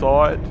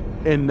thought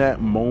in that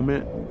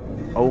moment,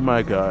 oh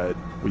my God,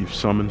 we've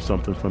summoned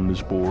something from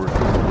this board.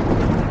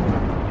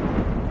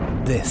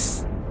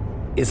 This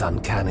is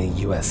Uncanny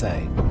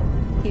USA.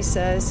 He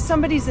says,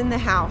 somebody's in the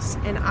house,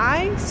 and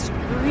I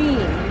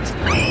screamed.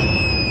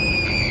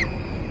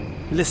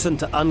 Listen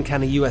to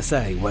Uncanny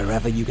USA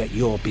wherever you get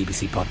your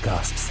BBC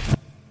podcasts,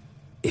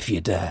 if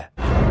you dare.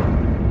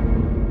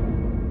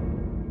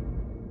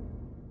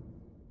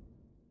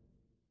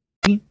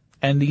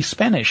 And the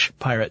Spanish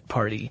Pirate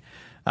Party,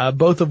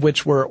 both of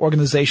which were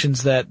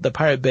organizations that the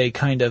Pirate Bay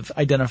kind of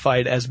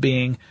identified as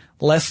being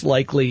less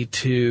likely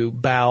to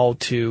bow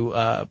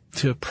to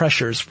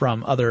pressures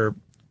from other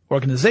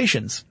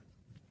organizations.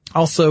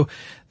 Also,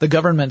 the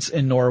governments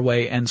in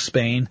Norway and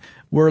Spain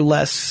were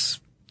less.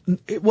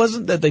 It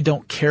wasn't that they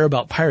don't care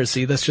about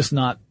piracy, that's just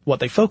not what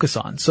they focus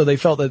on. So they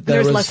felt that there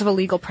was less of a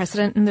legal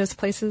precedent in those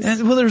places.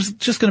 Well, there's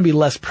just going to be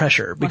less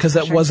pressure because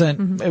that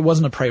wasn't it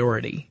wasn't a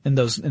priority in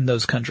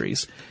those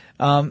countries.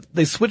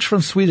 They switched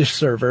from Swedish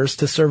servers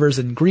to servers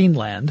in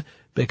Greenland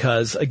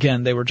because,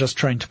 again, they were just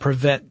trying to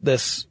prevent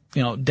this,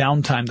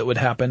 downtime that would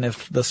happen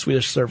if the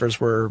Swedish servers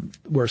were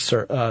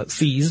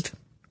seized.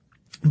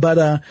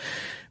 But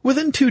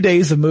within 2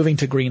 days of moving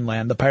to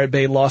Greenland, the Pirate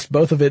Bay lost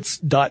both of its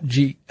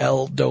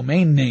 .gl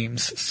domain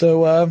names.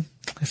 So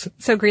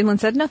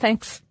Greenland said no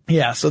thanks.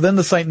 Yeah, so then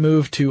the site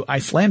moved to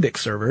Icelandic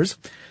servers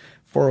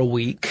for a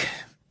week.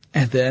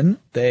 And then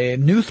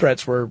new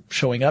threats were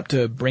showing up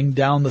to bring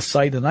down the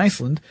site in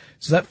Iceland,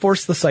 so that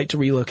forced the site to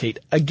relocate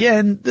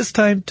again, this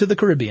time to the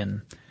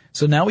Caribbean.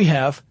 So now we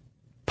have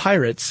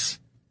Pirates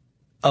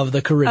of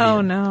the Caribbean. Oh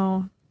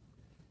no.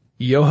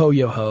 Yo-ho,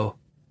 yo-ho,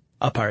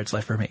 a pirate's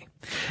life for me.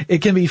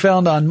 It can be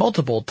found on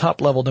multiple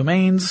top-level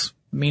domains,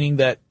 meaning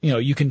that,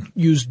 you can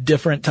use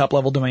different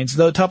top-level domains.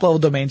 The top-level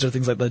domains are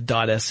things like the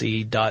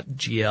 .se,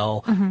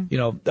 .gl.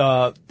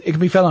 It can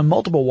be found on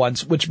multiple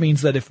ones, which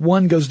means that if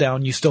one goes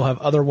down, you still have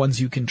other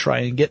ones you can try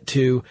and get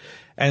to.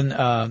 And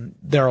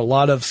there are a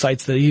lot of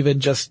sites that even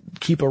just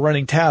keep a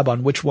running tab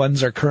on which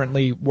ones are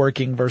currently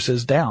working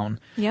versus down.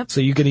 Yep. So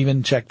you can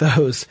even check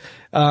those.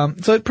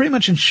 So it pretty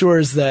much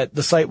ensures that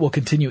the site will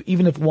continue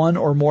even if one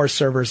or more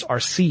servers are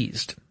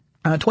seized.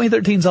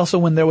 2013 is also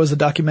when there was a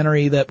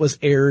documentary that was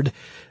aired,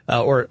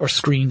 or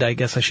screened, I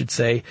guess I should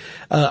say.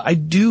 I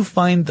do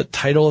find the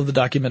title of the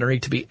documentary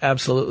to be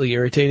absolutely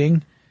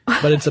irritating,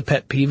 but it's a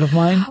pet peeve of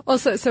mine. Well,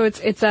 so it's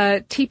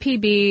a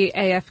TPB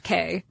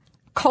AFK,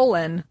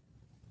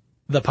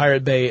 the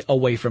Pirate Bay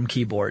away from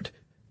keyboard.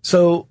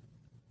 So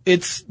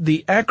it's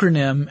the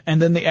acronym, and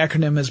then the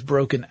acronym is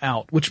broken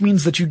out, which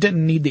means that you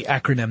didn't need the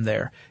acronym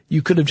there.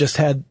 You could have just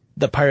had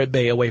the Pirate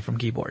Bay away from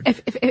keyboard.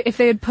 If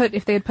they had put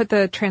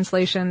the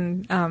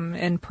translation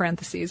in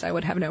parentheses, I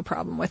would have no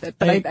problem with it.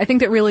 But I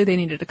think that really they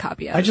needed a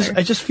copy out. I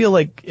just feel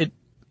like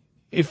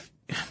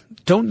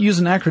don't use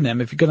an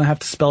acronym if you're going to have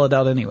to spell it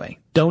out anyway.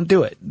 Don't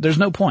do it. There's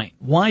no point.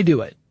 Why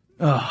do it?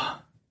 Ugh.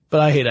 But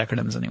I hate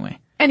acronyms anyway.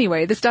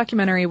 Anyway, this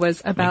documentary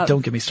was about.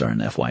 Don't get me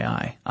started on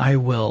FYI. I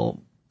will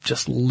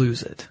just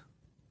lose it.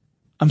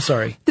 I'm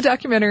sorry. The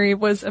documentary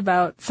was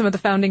about some of the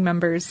founding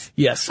members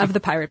of the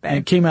Pirate Bay. And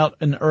it came out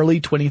in early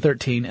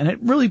 2013, and it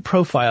really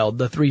profiled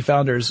the three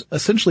founders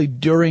essentially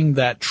during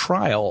that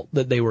trial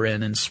that they were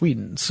in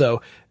Sweden.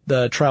 So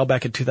the trial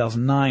back in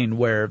 2009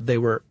 where they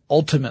were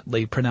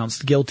ultimately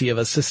pronounced guilty of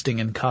assisting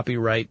in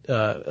copyright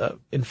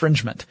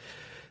infringement.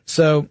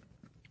 So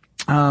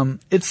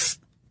it's,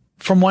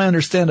 from what I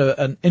understand,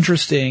 an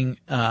interesting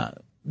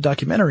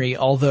documentary,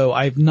 although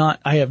I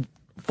have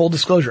full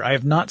disclosure, I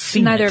have not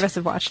seen Neither it. of us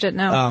have watched it,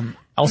 no.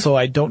 Also,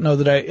 I don't know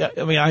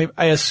that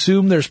I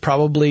assume there's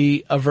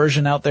probably a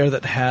version out there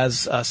that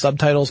has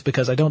subtitles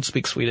because I don't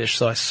speak Swedish,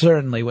 so I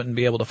certainly wouldn't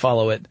be able to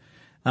follow it.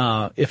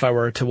 If I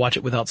were to watch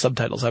it without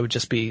subtitles, I would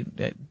just be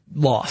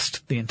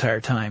lost the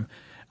entire time.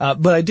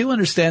 But I do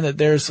understand that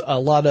there's a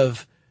lot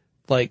of,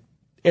 like,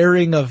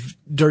 airing of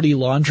dirty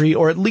laundry,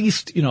 or at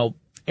least,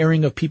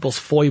 airing of people's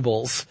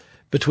foibles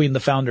between the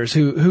founders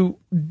who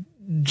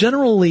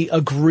generally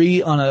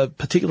agree on a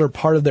particular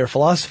part of their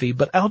philosophy,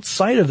 but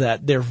outside of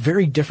that, they're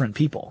very different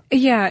people.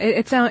 Yeah,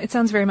 it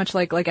sounds very much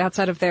like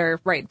outside of their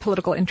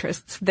political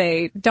interests,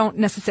 they don't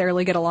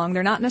necessarily get along.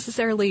 They're not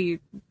necessarily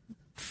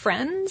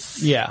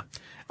friends. Yeah.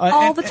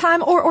 All the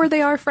time, or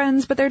they are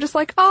friends, but they're just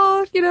like,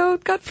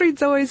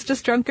 Gottfried's always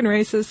just drunk and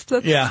racist.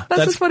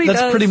 That's just what he does.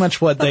 That's pretty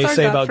much what That's they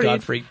say Gottfried. about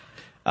Gottfried.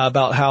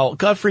 About how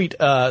Gottfried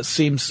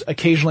seems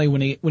occasionally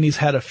when he's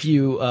had a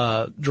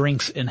few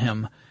drinks in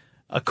him,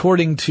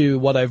 according to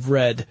what I've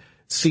read,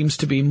 seems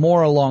to be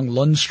more along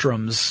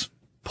Lundstrom's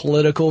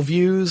political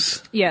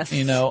views. Yes.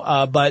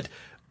 But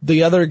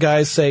the other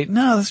guys say,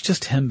 no, that's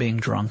just him being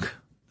drunk.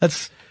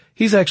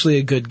 He's actually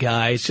a good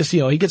guy. It's just,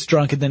 he gets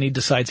drunk and then he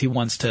decides he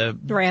wants to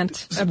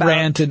rant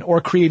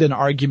or create an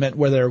argument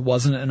where there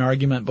wasn't an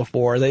argument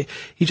before.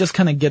 He just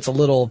kind of gets a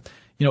little,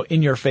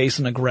 in your face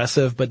and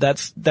aggressive, but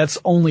that's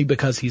only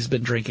because he's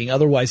been drinking.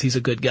 Otherwise, he's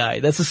a good guy.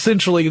 That's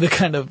essentially the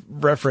kind of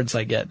reference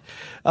I get.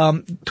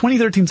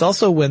 2013 is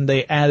also when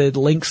they added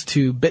links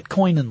to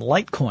Bitcoin and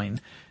Litecoin,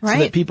 right, so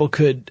that people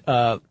could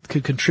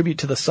contribute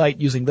to the site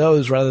using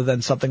those rather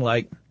than something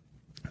like,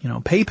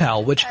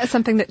 PayPal, which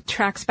something that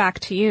tracks back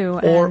to you,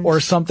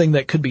 or something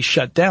that could be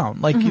shut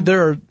down. Like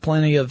there are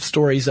plenty of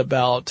stories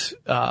about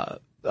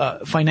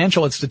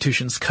financial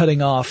institutions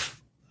cutting off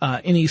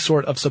any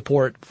sort of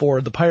support for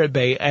the Pirate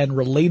Bay and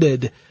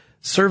related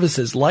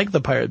services like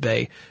the Pirate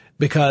Bay,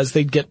 because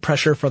they'd get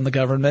pressure from the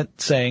government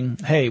saying,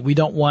 hey, we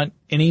don't want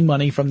any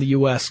money from the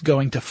U.S.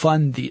 going to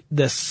fund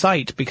this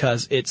site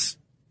because it's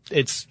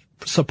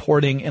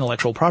supporting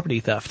intellectual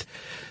property theft.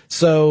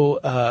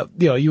 So,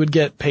 you would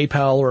get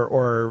PayPal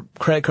or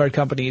credit card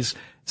companies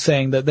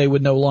saying that they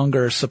would no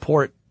longer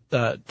support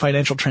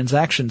financial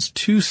transactions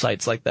to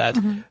sites like that.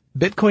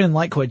 Bitcoin and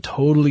Litecoin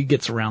totally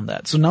gets around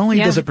that. So not only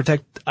does it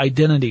protect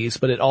identities,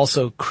 but it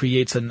also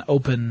creates an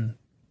open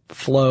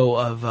flow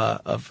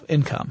of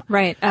income.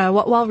 Right.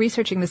 While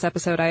researching this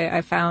episode, I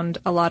found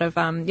a lot of,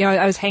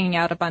 I was hanging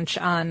out a bunch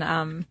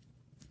on,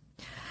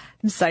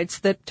 sites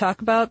that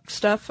talk about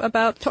stuff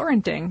about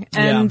torrenting.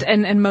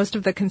 And most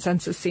of the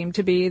consensus seemed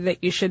to be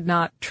that you should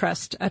not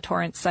trust a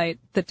torrent site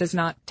that does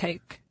not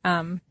take,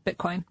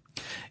 Bitcoin.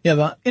 Yeah,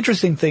 the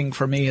interesting thing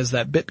for me is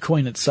that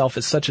Bitcoin itself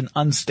is such an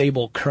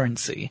unstable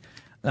currency.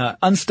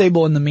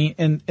 Unstable in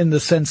the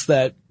sense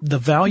that the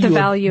value of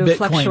Bitcoin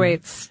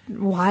fluctuates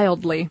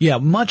wildly. Yeah,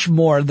 much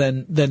more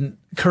than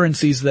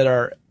currencies that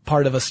are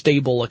part of a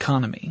stable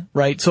economy,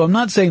 right? So I'm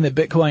not saying that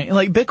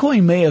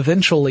Bitcoin may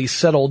eventually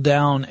settle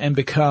down and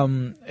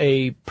become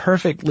a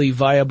perfectly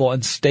viable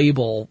and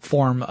stable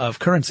form of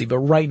currency, but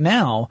right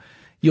now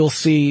you'll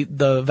see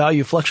the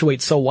value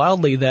fluctuate so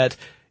wildly that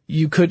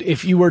you could,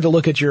 if you were to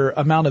look at your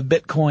amount of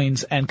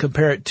Bitcoins and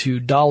compare it to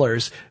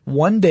dollars,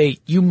 one day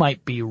you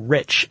might be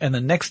rich and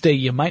the next day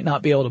you might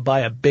not be able to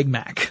buy a Big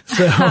Mac.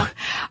 So,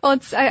 well,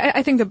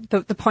 I think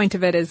the point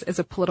of it is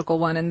a political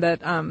one, and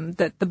that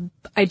the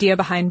idea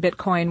behind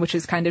Bitcoin, which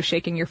is kind of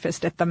shaking your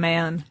fist at the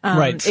man,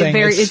 right, saying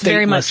it's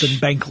very much and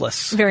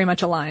bankless, very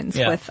much aligns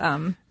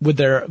with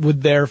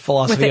their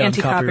philosophy with the on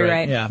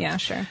anti-copyright. copyright. Yeah,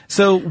 sure.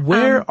 So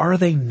where are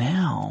they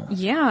now?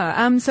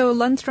 Yeah. So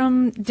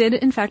Lundstrom did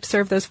in fact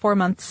serve those 4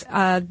 months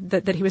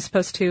that he was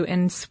supposed to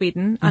in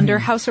Sweden under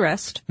house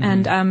arrest,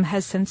 and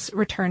has since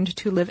returned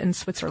to live in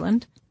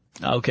Switzerland.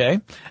 Okay.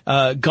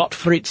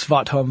 Gottfried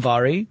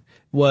Svartholmvari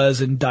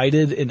was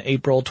indicted in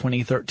April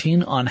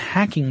 2013 on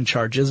hacking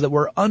charges that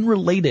were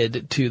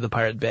unrelated to the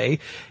Pirate Bay.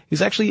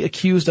 He's actually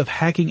accused of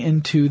hacking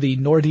into the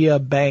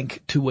Nordea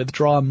Bank to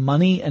withdraw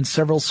money and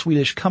several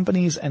Swedish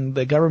companies and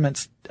the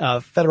government's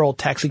federal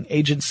taxing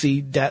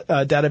agency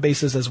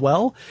databases as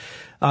well.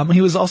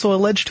 He was also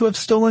alleged to have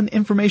stolen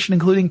information,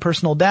 including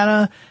personal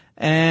data,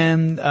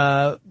 and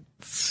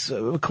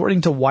so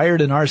according to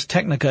Wired and Ars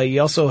Technica, he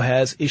also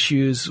has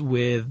issues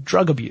with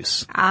drug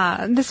abuse.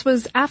 This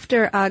was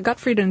after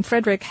Gottfried and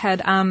Frederick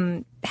had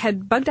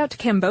bugged out to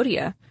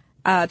Cambodia,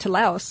 to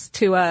Laos,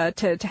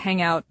 to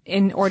hang out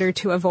in order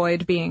to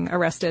avoid being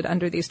arrested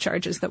under these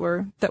charges that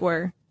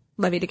were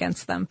levied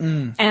against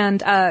them. And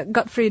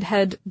Gottfried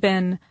had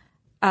been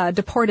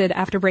deported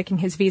after breaking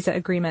his visa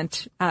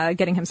agreement,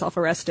 getting himself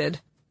arrested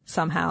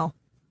somehow.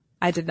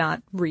 I did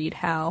not read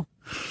how.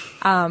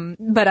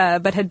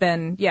 But had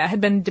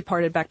been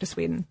deported back to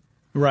Sweden.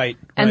 Right.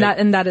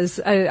 And that is,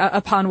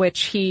 upon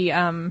which he,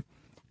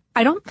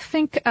 I don't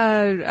think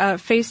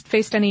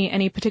faced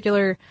any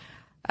particular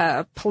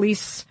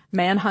police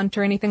manhunt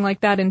or anything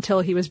like that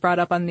until he was brought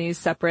up on these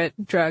separate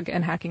drug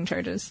and hacking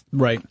charges.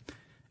 Right.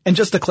 And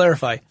just to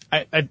clarify,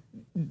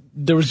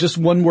 there was just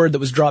one word that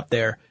was dropped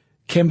there: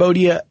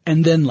 Cambodia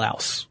and then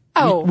Laos.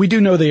 Oh, we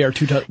do know they are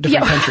two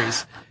different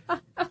countries.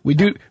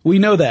 We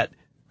know that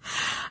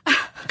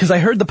because I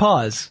heard the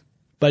pause,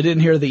 but I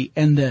didn't hear the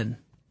and then.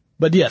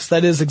 But yes,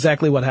 that is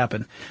exactly what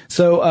happened.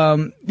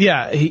 So,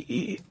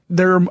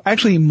 there are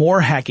actually more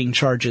hacking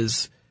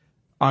charges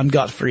on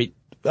Gottfried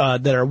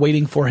that are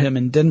waiting for him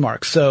in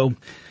Denmark. So,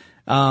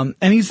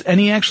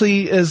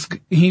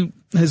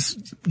 his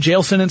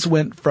jail sentence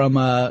went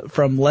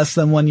from less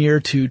than 1 year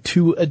to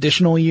 2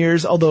 additional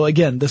years. Although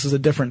again, this is a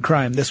different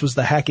crime. This was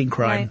the hacking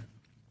crime. Right.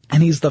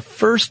 And he's the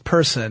first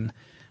person,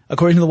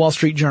 according to the Wall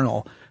Street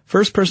Journal,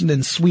 first person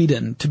in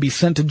Sweden to be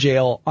sent to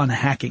jail on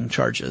hacking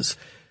charges.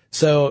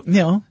 So,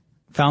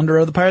 founder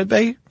of the Pirate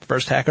Bay,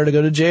 first hacker to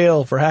go to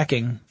jail for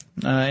hacking,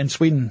 in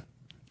Sweden.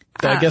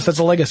 I guess that's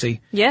a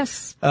legacy.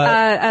 Yes.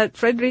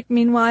 Frederick,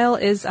 meanwhile,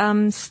 is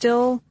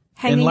still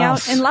hanging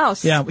out in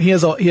Laos. Yeah, he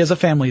has a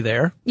family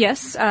there.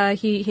 Yes,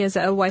 he has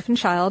a wife and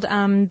child.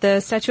 The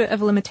statute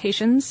of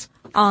limitations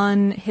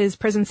on his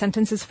prison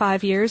sentence is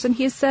 5 years, and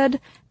he has said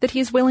that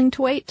he's willing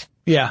to wait.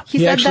 Yeah. He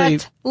said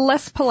that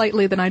less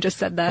politely than I just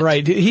said that.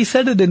 Right. He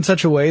said it in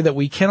such a way that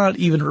we cannot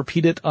even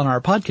repeat it on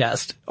our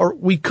podcast. Or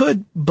we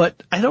could,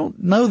 but I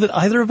don't know that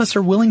either of us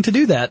are willing to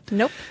do that.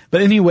 Nope.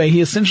 But anyway,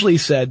 he essentially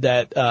said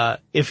that,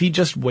 if he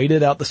just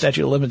waited out the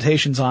statute of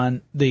limitations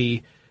on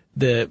the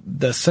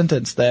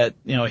sentence, that,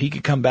 he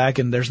could come back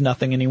and there's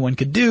nothing anyone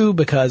could do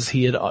because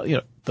he had,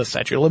 the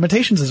statute of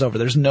limitations is over.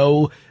 There's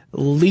no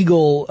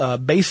legal,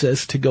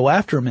 basis to go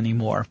after him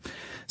anymore.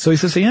 So he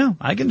says,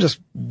 I can just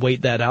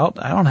wait that out.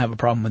 I don't have a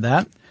problem with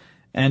that.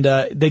 And,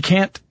 they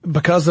can't,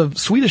 because of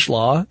Swedish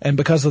law and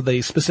because of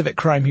the specific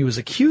crime he was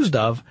accused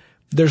of,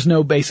 there's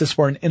no basis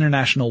for an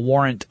international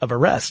warrant of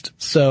arrest.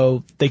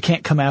 So they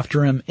can't come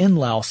after him in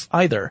Laos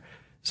either.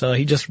 So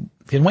he just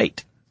can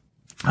wait.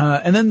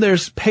 And then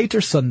there's Peter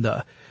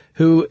Sunde,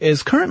 who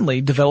is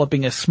currently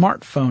developing a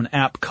smartphone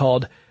app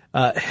called,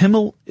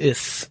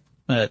 Hemlis.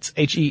 It's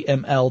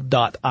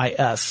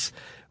HEML.is.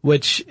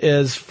 Which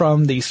is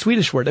from the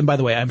Swedish word. And by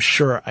the way, I'm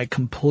sure I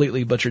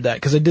completely butchered that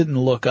because I didn't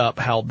look up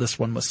how this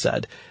one was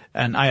said.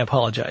 And I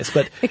apologize,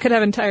 but it could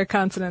have entire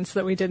consonants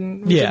that we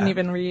didn't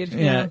even read.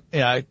 Yeah.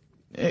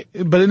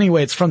 But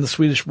anyway, it's from the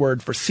Swedish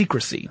word for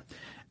secrecy.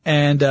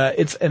 And,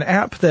 it's an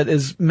app that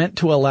is meant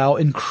to allow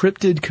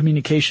encrypted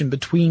communication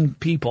between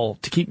people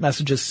to keep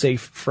messages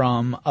safe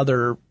from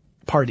other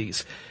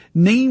parties,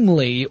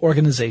 namely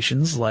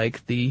organizations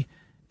like the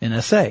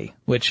NSA,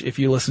 which if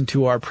you listen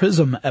to our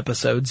PRISM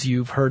episodes,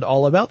 you've heard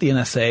all about the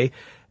NSA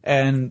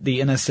and the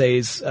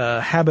NSA's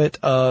habit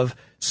of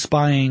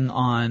spying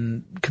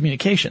on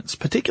communications,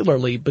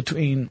 particularly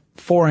between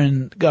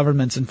foreign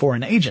governments and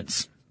foreign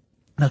agents.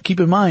 Now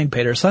keep in mind,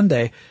 Peter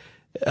Sunde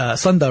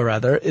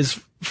is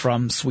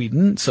from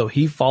Sweden, so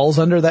he falls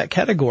under that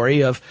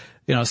category of,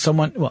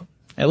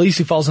 at least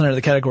he falls under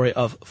the category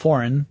of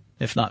foreign,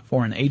 if not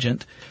foreign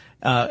agent,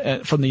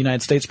 from the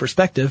United States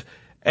perspective.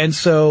 And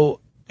so,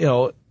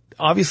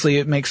 obviously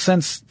it makes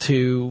sense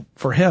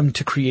for him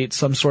to create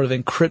some sort of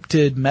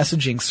encrypted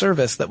messaging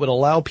service that would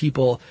allow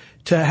people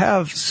to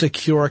have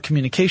secure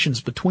communications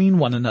between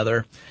one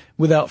another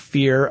without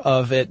fear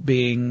of it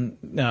being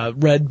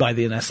read by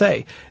the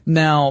NSA.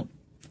 Now,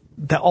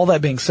 all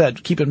that being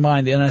said, keep in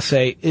mind the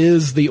NSA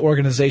is the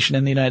organization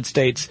in the United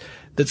States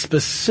that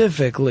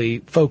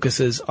specifically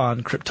focuses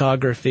on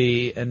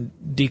cryptography and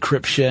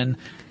decryption.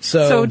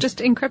 So just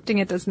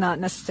encrypting it does not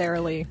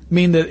necessarily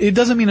mean that it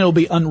doesn't mean it'll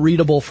be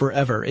unreadable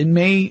forever. It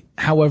may,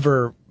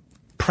 however,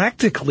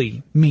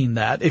 practically mean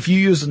that if you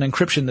use an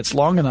encryption that's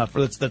long enough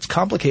or that's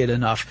complicated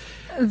enough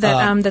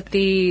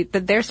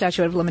that their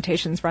statute of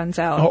limitations runs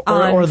out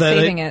on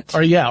saving it.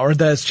 Or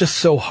that it's just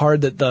so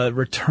hard that the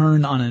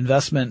return on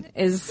investment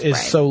is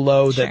so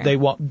low that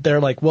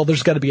they're like, well,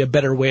 there's got to be a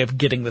better way of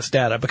getting this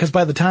data, because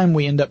by the time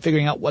we end up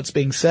figuring out what's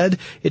being said,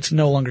 it's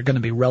no longer going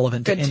to be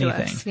relevant to anything.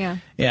 Us, yeah.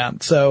 Yeah.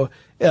 So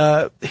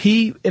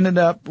he ended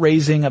up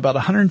raising about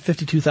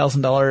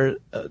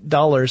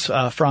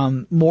 $152,000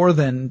 from more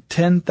than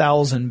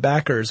 10,000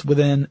 backers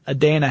within a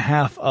day and a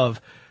half of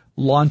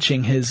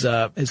launching his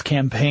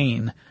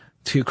campaign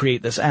to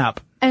create this app.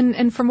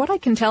 And from what I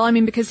can tell,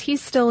 because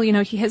he's still,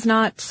 he has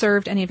not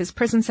served any of his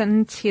prison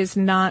sentence. He has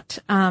not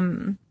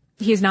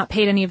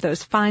paid any of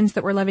those fines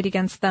that were levied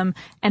against them.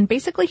 And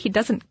basically he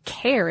doesn't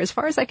care. As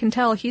far as I can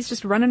tell, he's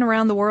just running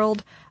around the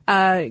world,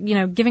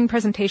 giving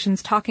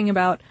presentations, talking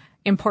about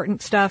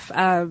important stuff,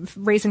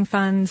 raising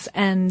funds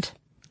and.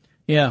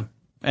 Yeah.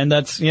 And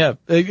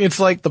it's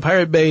like the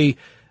Pirate Bay,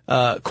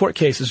 court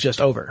case is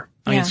just over.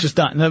 It's just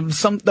done.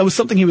 That was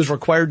something he was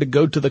required to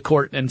go to the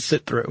court and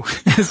sit through.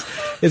 is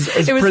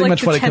pretty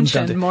much what it comes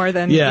down to. More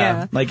than,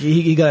 like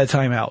he got a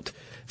timeout.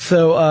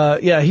 So,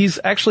 he's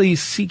actually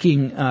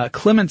seeking,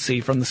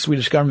 clemency from the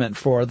Swedish government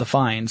for the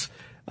fines.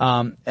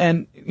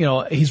 And,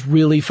 he's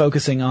really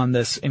focusing on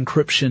this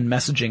encryption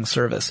messaging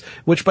service,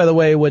 which, by the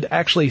way, would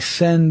actually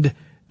send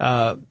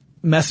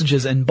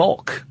messages in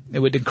bulk. It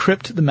would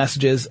encrypt the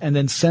messages and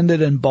then send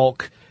it in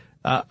bulk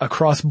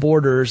across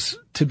borders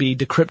to be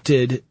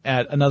decrypted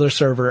at another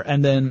server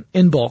and then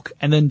in bulk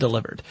and then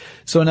delivered.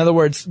 So in other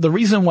words, the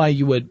reason why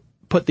you would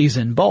put these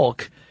in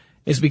bulk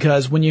is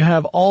because when you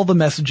have all the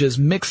messages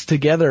mixed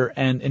together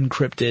and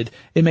encrypted,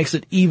 it makes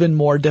it even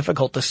more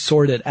difficult to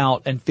sort it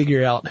out and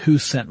figure out who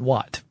sent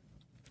what.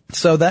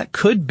 So that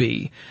could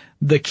be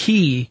the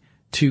key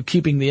to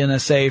keeping the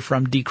NSA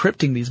from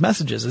decrypting these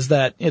messages, is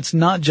that it's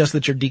not just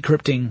that you're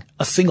decrypting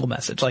a single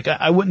message. Like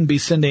it wouldn't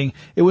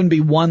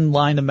be one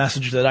line of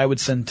message that I would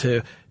send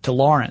to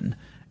Lauren.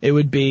 It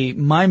would be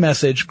my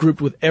message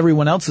grouped with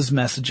everyone else's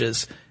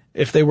messages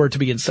if they were to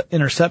be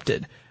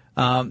intercepted.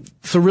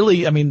 So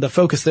really, the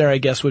focus there, I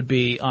guess, would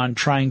be on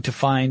trying to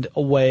find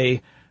a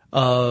way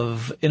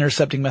of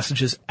intercepting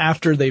messages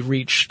after they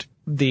reached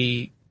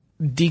the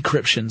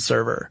decryption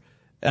server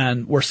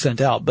and were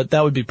sent out. But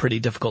that would be pretty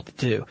difficult to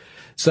do.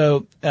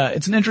 So,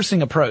 it's an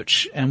interesting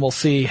approach, and we'll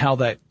see how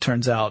that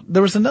turns out.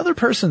 There was another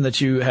person that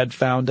you had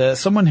found,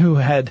 someone who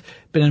had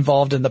been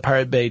involved in the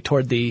Pirate Bay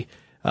toward the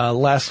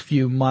last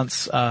few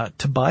months,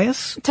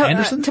 Tobias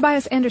Anderson?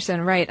 Tobias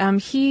Anderson, right.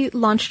 He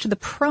launched the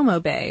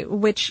Promo Bay,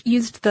 which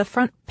used the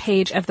front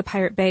page of the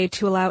Pirate Bay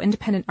to allow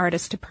independent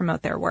artists to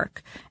promote their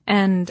work.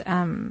 And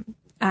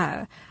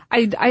I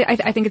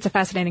think it's a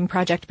fascinating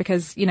project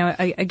because,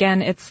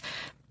 again, it's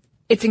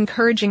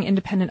encouraging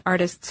independent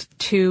artists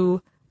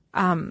to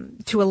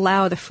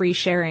allow the free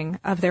sharing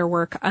of their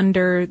work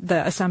under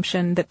the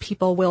assumption that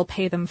people will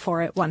pay them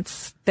for it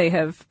once they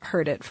have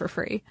heard it for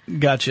free.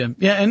 Gotcha.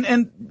 Yeah,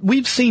 and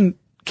we've seen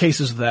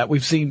cases of that.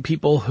 We've seen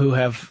people who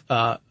have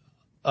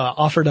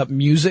offered up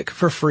music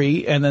for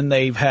free, and then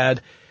they've had,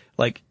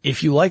 like,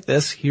 if you like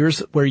this, here's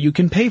where you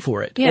can pay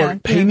for it. Yeah, or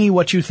pay me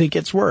what you think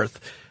it's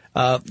worth.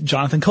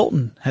 Jonathan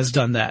Colton has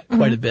done that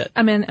quite a bit.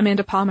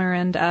 Amanda Palmer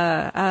and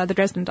the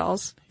Dresden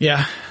Dolls.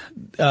 Yeah.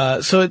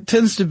 So it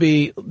tends to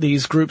be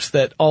these groups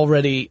that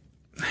already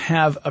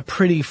have a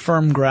pretty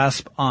firm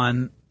grasp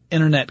on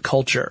internet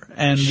culture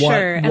and what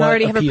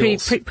already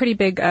appeals. Have a pretty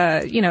big,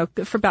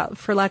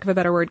 for lack of a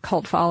better word,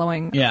 cult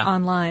following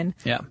online.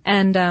 Yeah.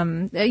 And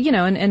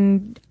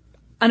and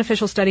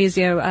unofficial studies,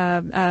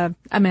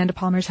 Amanda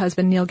Palmer's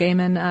husband, Neil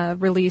Gaiman,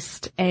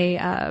 released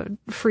a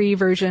free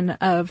version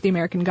of The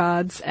American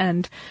Gods,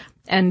 and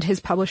his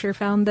publisher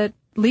found that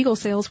legal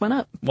sales went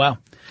up. Wow.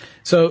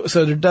 So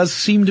there does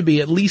seem to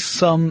be at least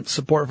some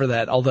support for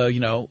that, although,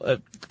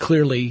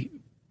 clearly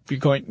you're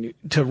going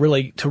to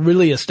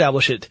really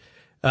establish it,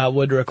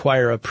 would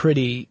require a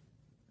pretty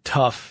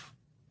tough,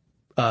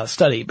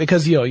 study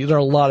because, there are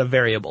a lot of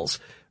variables,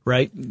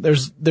 right?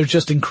 There's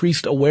just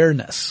increased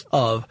awareness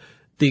of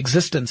the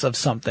existence of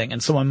something,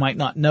 and someone might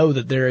not know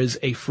that there is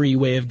a free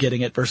way of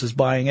getting it versus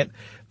buying it.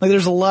 Like,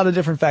 there's a lot of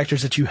different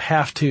factors that you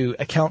have to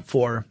account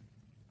for.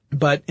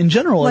 But in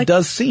general, it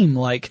does seem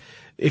like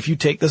if you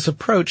take this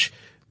approach,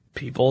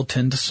 people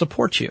tend to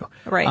support you.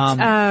 Right.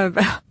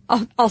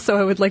 Also,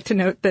 I would like to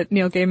note that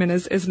Neil Gaiman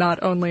is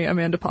not only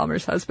Amanda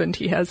Palmer's husband,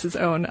 he has his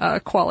own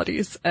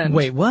qualities. And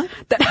wait, what?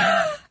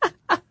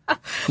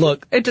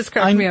 Look, it just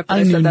cracked me up that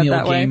I said that Neil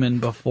that way. Gaiman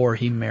before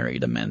he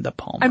married Amanda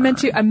Palmer. I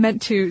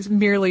meant to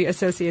merely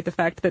associate the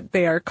fact that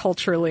they are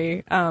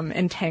culturally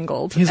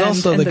entangled. He's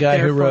also the guy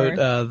who wrote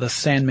the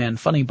Sandman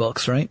funny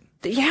books, right?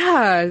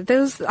 Yeah,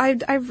 those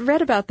I've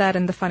read about that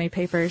in the funny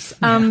papers.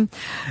 Well,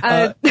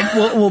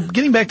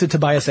 getting back to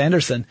Tobias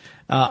Anderson,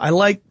 I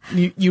like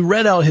you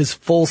read out his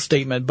full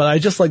statement, but I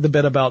just like the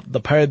bit about the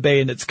Pirate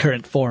Bay in its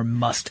current form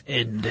must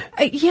end.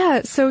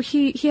 Yeah, so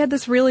he had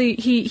this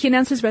he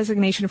announced his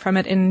resignation from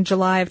it in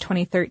July of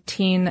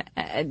 2013,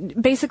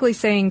 basically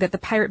saying that the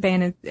Pirate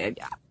Bay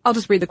I'll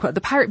just read the quote: "The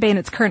Pirate Bay in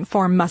its current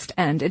form must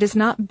end. It is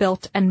not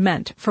built and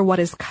meant for what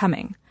is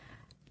coming.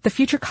 The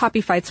future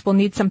copy fights will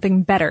need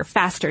something better,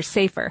 faster,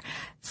 safer,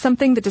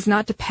 something that does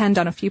not depend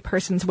on a few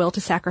persons' will to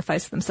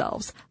sacrifice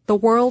themselves. The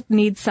world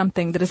needs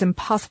something that is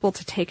impossible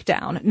to take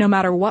down, no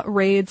matter what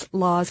raids,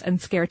 laws, and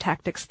scare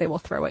tactics they will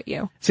throw at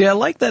you." See, I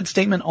like that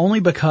statement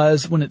only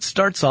because when it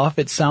starts off,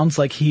 it sounds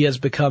like he has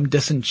become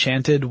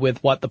disenchanted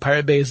with what the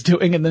Pirate Bay is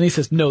doing, and then he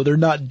says, no, they're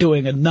not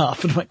doing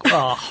enough. And I'm like,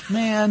 oh,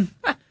 man.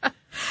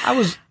 I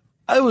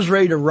was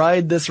ready to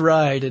ride this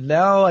ride, and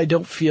now I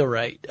don't feel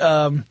right.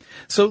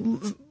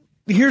 So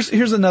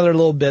here's another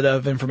little bit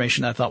of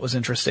information I thought was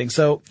interesting.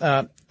 So,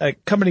 a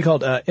company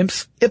called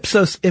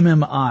Ipsos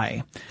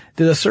MMI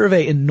did a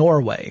survey in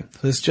Norway.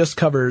 So this just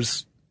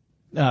covers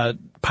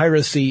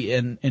piracy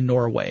in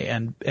Norway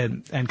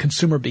and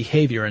consumer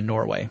behavior in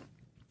Norway.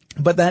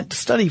 But that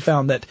study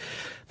found that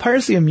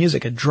piracy of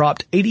music had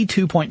dropped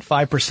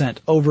 82.5%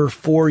 over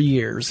 4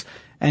 years,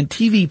 and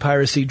TV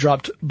piracy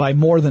dropped by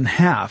more than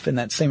half in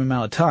that same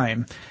amount of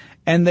time.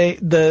 And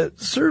the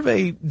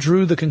survey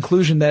drew the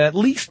conclusion that at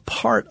least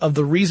part of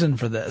the reason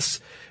for this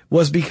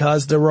was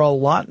because there were a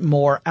lot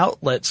more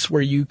outlets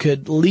where you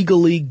could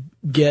legally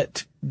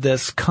get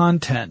this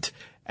content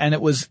and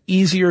it was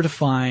easier to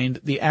find.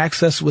 The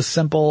access was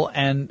simple,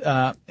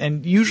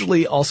 and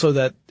usually also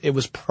that it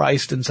was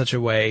priced in such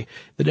a way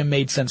that it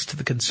made sense to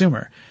the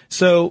consumer.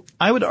 So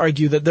I would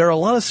argue that there are a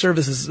lot of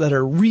services that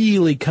are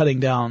really cutting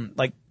down,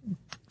 like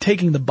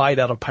taking the bite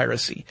out of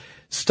piracy.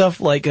 Stuff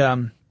like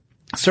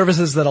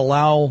services that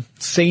allow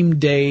same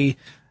day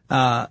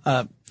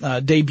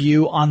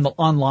debut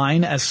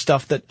online as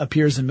stuff that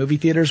appears in movie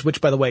theaters,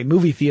 which, by the way,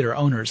 movie theater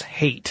owners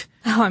hate.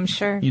 Oh, I'm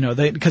sure. You know,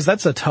 because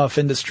that's a tough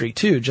industry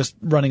too, just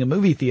running a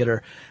movie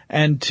theater,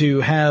 and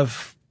to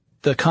have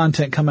the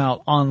content come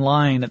out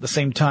online at the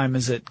same time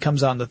as it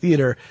comes out in the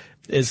theater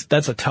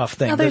that's a tough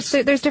thing. Well,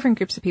 there's different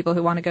groups of people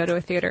who want to go to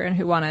a theater and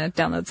who want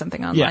to download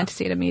something online to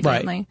see it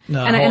immediately.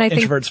 Right. And I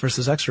think introverts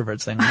versus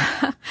extroverts thing.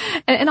 Right?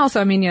 and also,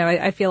 I mean, you know,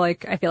 I feel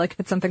like if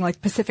it's something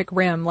like Pacific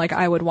Rim, like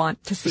I would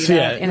want to see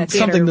that in a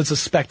theater. Something that's a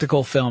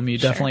spectacle film, you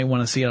definitely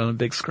want to see it on a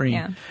big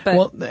screen.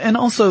 Yeah, and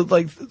also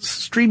like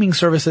streaming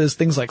services,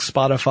 things like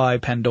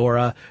Spotify,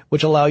 Pandora,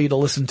 which allow you to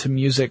listen to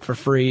music for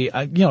free.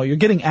 You're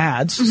getting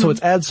ads, so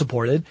it's ad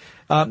supported.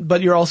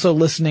 But you're also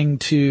listening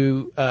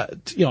to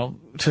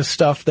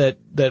stuff that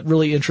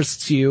really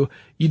interests you.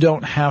 You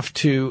don't have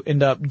to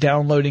end up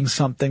downloading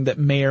something that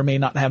may or may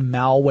not have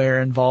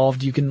malware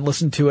involved. You can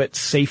listen to it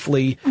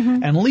safely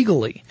and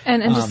legally.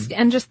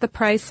 And just the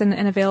price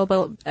and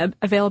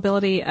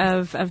availability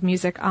of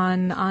music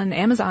on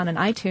Amazon and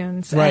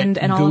iTunes and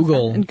Google. all of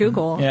that, and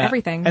Google,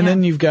 everything. And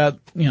then you've got,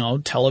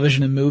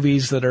 television and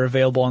movies that are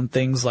available on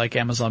things like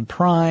Amazon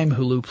Prime,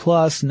 Hulu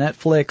Plus,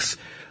 Netflix,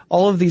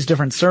 all of these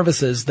different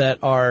services that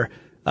are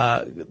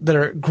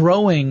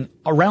growing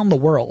around the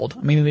world.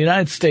 I mean, in the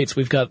United States,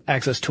 we've got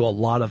access to a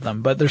lot of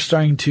them, but they're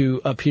starting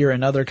to appear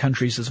in other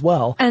countries as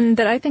well. And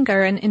that I think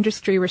are an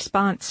industry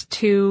response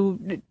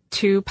to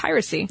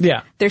piracy.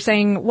 Yeah. They're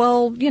saying,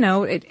 well,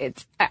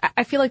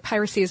 I feel like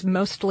piracy is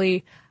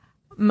mostly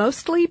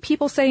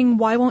people saying,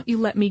 why won't you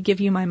let me give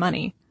you my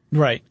money?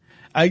 Right.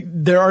 I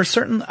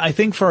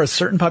think for a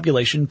certain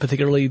population,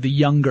 particularly the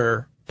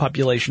younger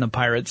population of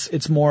pirates,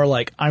 it's more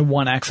like I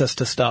want access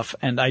to stuff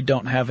and I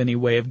don't have any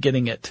way of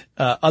getting it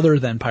other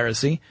than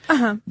piracy,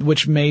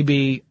 which may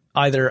be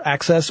either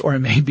access or it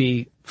may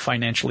be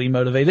financially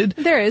motivated.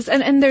 There is,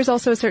 and there's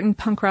also a certain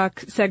punk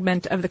rock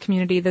segment of the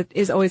community that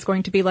is always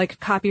going to be like,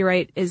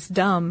 copyright is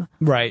dumb.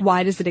 Right.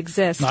 Why does it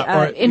exist?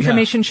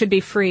 Information should be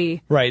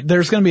free. Right.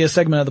 There's going to be a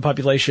segment of the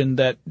population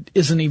that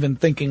isn't even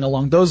thinking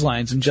along those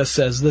lines and just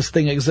says this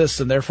thing exists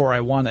and therefore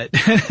I want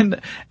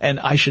it and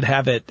I should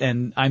have it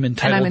and I'm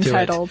entitled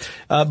to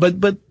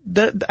it.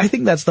 But I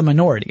think that's the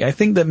minority. I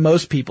think that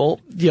most people,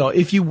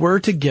 if you were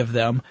to give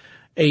them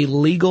a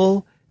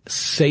legal,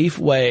 safe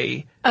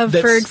way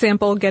for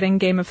example, getting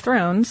Game of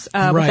Thrones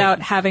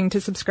without having to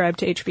subscribe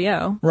to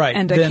HBO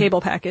and a cable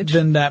package.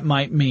 Then that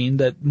might mean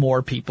that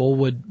more people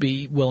would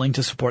be willing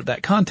to support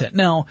that content.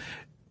 Now,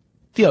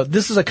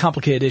 this is a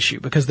complicated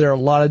issue because there are a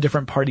lot of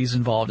different parties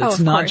involved. It's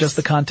not just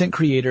the content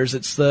creators.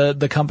 It's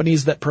the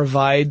companies that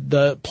provide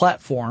the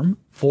platform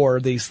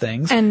for these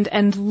things.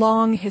 And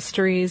long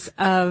histories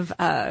of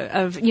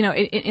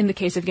in the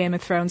case of Game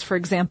of Thrones, for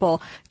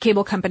example,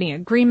 cable company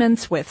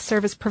agreements with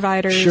service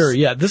providers. Sure,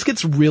 yeah. This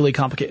gets really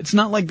complicated. It's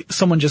not like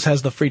someone just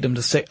has the freedom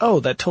to say, oh,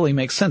 that totally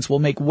makes sense. We'll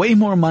make way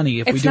more money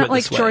if we do it this way.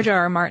 It's not like George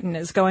R.R. Martin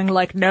is going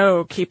like,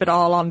 no, keep it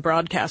all on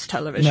broadcast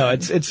television. No,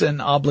 it's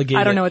an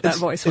obligation. I don't know what that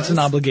voice was. It's an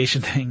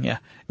obligation thing, yeah.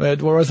 There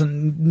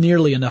wasn't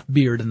nearly enough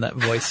beard in that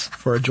voice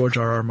for a George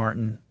R.R.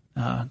 Martin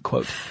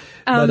quote.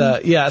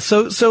 But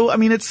so I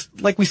mean, it's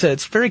like we said,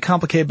 it's very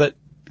complicated, but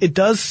it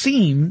does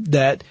seem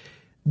that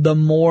the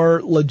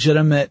more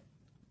legitimate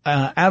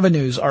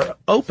avenues are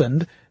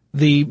opened,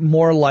 the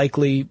more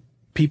likely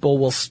people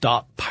will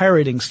stop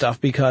pirating stuff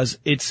because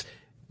it's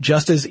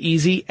just as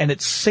easy and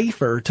it's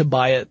safer to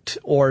buy it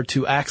or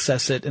to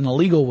access it in a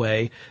legal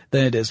way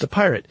than it is to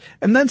pirate.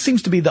 And that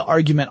seems to be the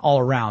argument all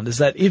around, is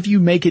that if you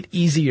make it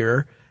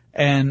easier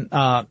and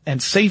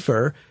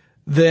safer,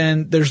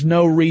 then there's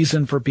no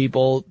reason for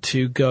people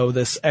to go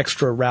this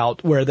extra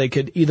route where they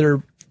could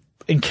either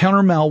encounter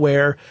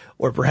malware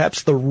or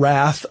perhaps the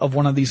wrath of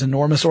one of these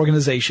enormous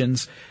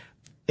organizations.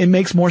 It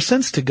makes more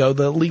sense to go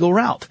the legal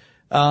route.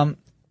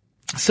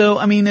 So,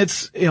 I mean,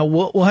 it's,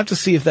 we'll have to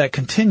see if that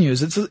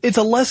continues. It's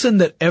a lesson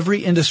that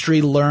every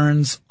industry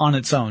learns on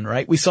its own,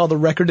 right? We saw the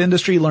record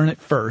industry learn it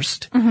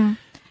first. Mm-hmm.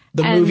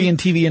 The movie and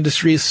TV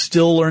industry is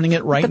still learning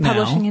it right now. The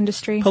publishing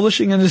industry.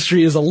 Publishing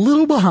industry is a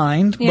little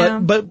behind,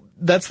 but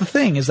that's the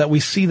thing, is that we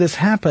see this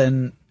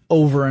happen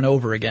over and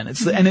over again.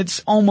 And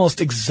it's almost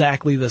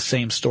exactly the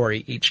same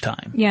story each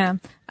time. Yeah.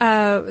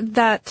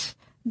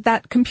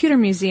 That computer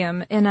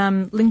museum in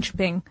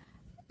Linköping,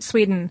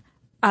 Sweden,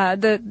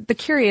 the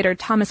curator,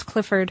 Thomas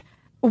Clifford,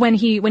 when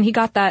he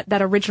got that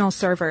original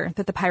server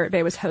that the Pirate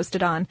Bay was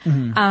hosted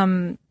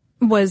on,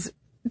 was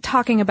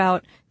talking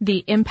about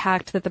the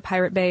impact that the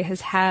Pirate Bay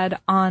has had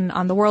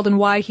on the world and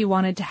why he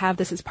wanted to have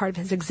this as part of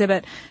his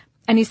exhibit.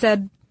 And he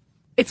said,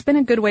 it's been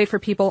a good way for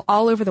people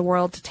all over the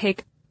world to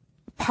take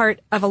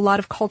part of a lot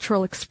of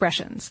cultural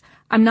expressions.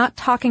 I'm not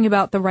talking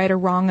about the right or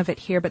wrong of it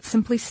here, but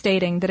simply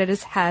stating that it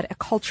has had a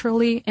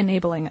culturally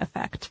enabling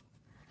effect.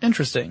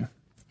 Interesting.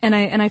 And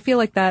I feel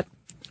like that.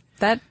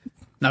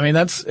 I mean,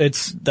 that's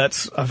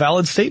a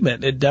valid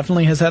statement. It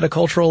definitely has had a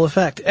cultural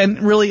effect.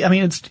 And really, I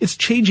mean, it's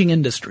changing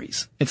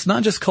industries. It's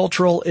not just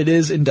cultural, it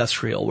is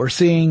industrial. We're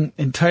seeing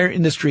entire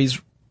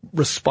industries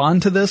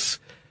respond to this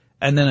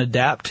and then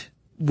adapt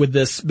with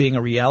this being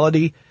a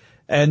reality.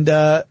 And,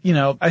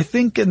 I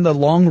think in the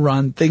long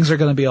run, things are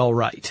going to be all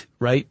right?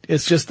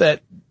 It's just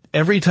that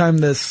every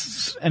time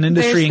an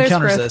industry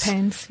encounters growth this.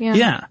 Pains.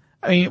 Yeah.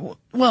 I mean,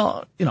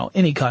 well,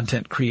 any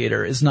content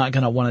creator is not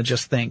going to want to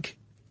just think,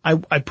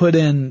 I put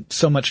in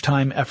so much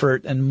time,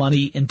 effort, and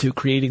money into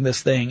creating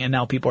this thing, and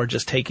now people are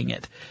just taking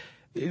it.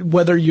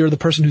 Whether you're the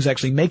person who's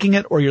actually making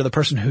it or you're the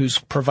person who's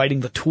providing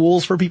the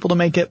tools for people to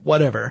make it,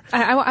 whatever.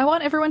 I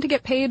want everyone to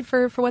get paid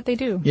for what they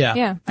do.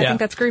 Yeah. I think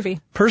that's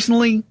groovy.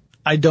 Personally,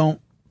 I don't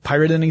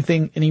pirate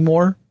anything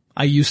anymore.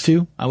 I used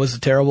to. I was a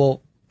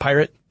terrible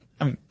pirate.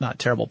 I mean, not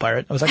terrible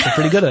pirate. I was actually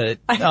pretty good at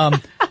it.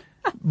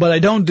 But I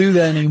don't do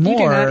that anymore. You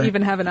do not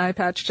even have an eye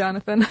patch,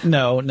 Jonathan.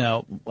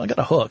 No. I got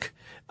a hook.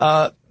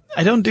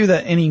 I don't do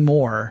that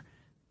anymore,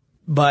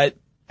 but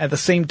at the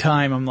same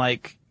time, I'm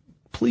like,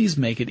 please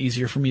make it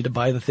easier for me to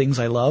buy the things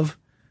I love.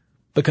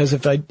 Because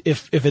if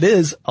it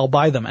is, I'll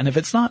buy them. And if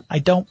it's not, I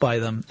don't buy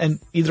them. And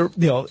either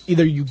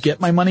you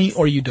get my money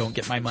or you don't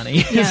get my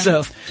money. Yeah.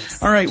 So,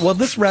 all right. Well,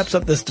 this wraps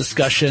up this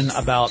discussion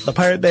about the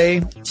Pirate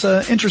Bay. It's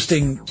an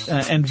interesting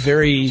and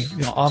very,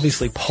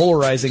 obviously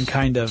polarizing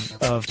kind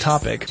of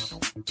topic.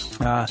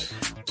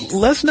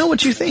 Let us know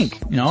what you think.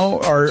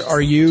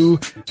 Are you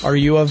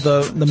of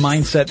the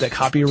mindset that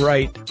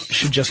copyright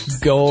should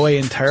just go away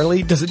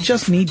entirely? Does it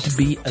just need to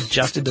be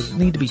adjusted? Does it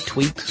need to be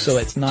tweaked so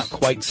it's not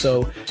quite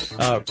so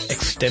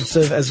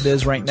extensive as it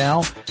is right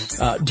now?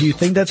 Do you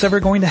think that's ever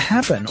going to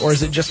happen, or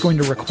is it just going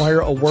to require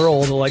a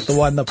world like the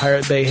one the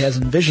Pirate Bay has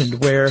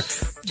envisioned, where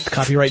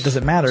copyright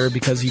doesn't matter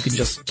because you can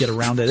just get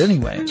around it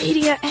anyway?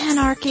 Media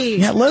anarchy.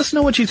 Yeah, let us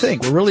know what you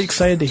think. We're really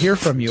excited to hear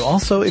from you.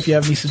 Also, if you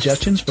have any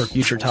suggestions for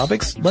future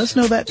topics, let us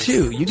know that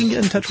too. You can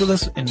get in touch with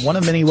us in one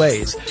of many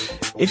ways.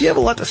 If you have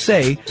a lot to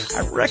say,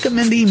 I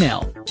recommend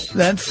email.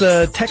 That's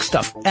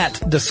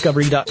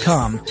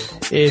techstuff@discovery.com.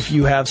 If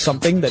you have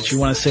something that you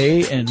want to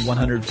say in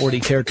 140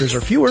 characters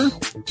or fewer,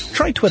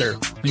 try Twitter.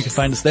 You can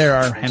find us there.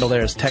 Our handle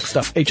there is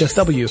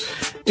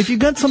techstuffhsw. If you've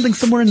got something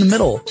somewhere in the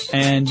middle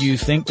and you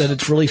think that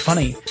it's really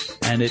funny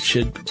and it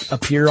should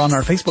appear on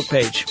our Facebook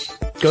page,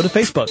 go to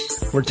Facebook.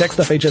 We're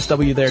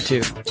techstuffhsw there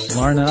too.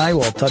 Lauren and I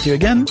will talk to you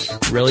again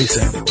really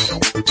soon.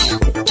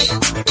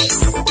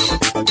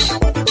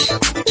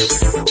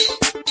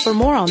 For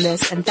more on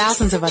this and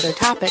thousands of other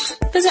topics,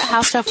 visit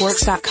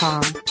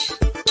howstuffworks.com.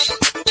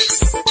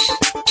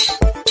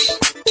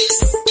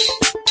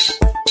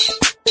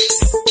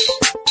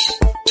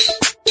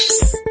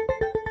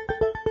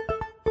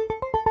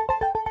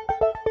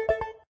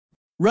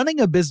 Running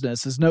a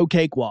business is no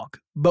cakewalk,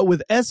 but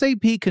with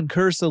SAP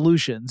Concur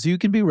Solutions, you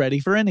can be ready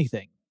for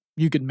anything.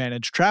 You can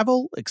manage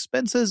travel,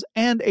 expenses,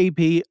 and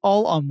AP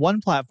all on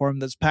one platform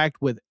that's packed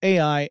with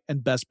AI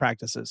and best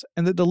practices,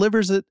 and that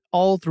delivers it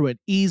all through an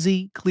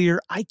easy,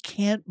 clear, I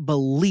can't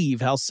believe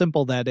how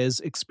simple that is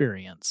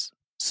experience.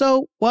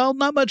 So, while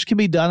not much can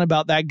be done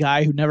about that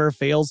guy who never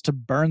fails to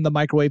burn the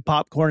microwave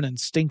popcorn and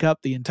stink up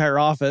the entire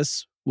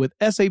office, with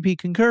SAP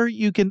Concur,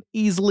 you can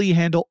easily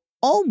handle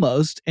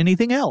almost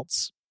anything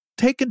else.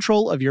 Take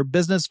control of your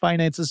business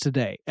finances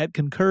today at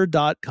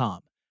concur.com.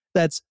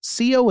 That's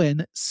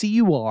CONCUR.com.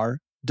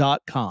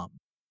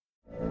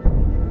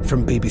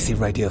 From BBC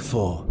Radio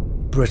 4,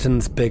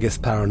 Britain's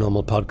biggest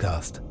paranormal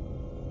podcast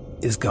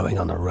is going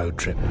on a road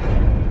trip.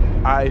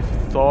 I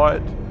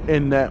thought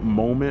in that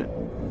moment,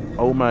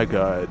 oh my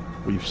God,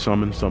 we've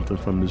summoned something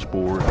from this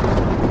board.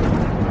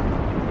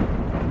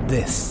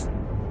 This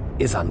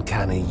is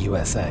Uncanny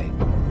USA.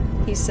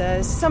 He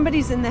says,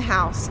 somebody's in the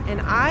house, and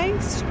I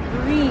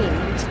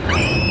screamed.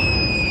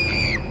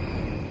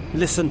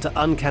 Listen to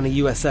Uncanny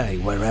USA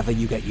wherever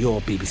you get your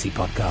BBC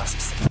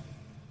podcasts,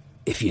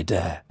 if you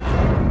dare.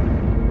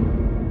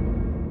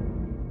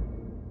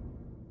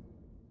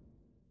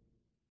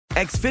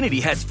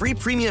 Xfinity has free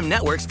premium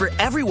networks for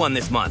everyone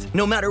this month,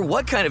 no matter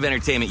what kind of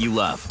entertainment you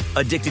love.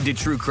 Addicted to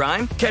true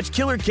crime? Catch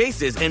killer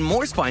cases and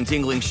more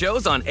spine-tingling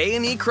shows on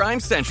A&E Crime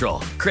Central.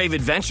 Crave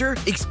adventure?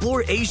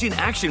 Explore Asian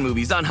action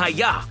movies on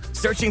Hi-Ya.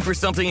 Searching for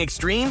something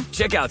extreme?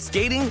 Check out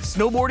skating,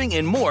 snowboarding,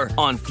 and more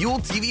on Fuel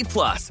TV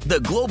Plus, the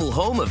global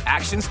home of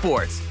action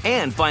sports.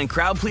 And find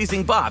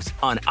crowd-pleasing bops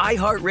on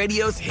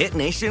iHeartRadio's Hit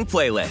Nation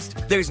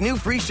playlist. There's new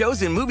free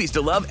shows and movies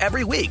to love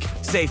every week.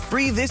 Say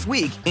free this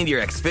week in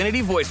your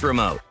Xfinity voice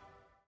remote.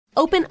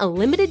 Open a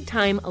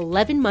limited-time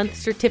 11-month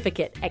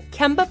certificate at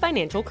Kemba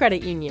Financial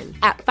Credit Union.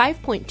 At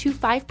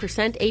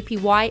 5.25%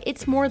 APY,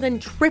 it's more than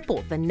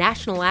triple the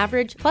national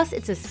average, plus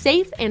it's a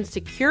safe and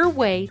secure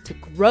way to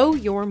grow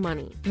your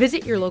money.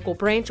 Visit your local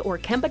branch or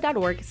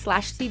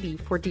kemba.org/CD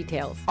for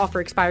details.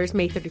 Offer expires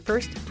May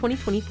 31st,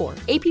 2024.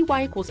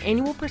 APY equals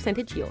annual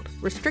percentage yield.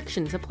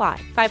 Restrictions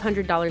apply.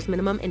 $500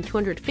 minimum and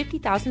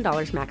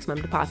 $250,000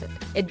 maximum deposit.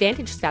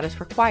 Advantage status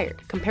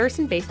required.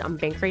 Comparison based on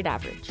bank rate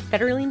average.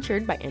 Federally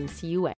insured by NCUA.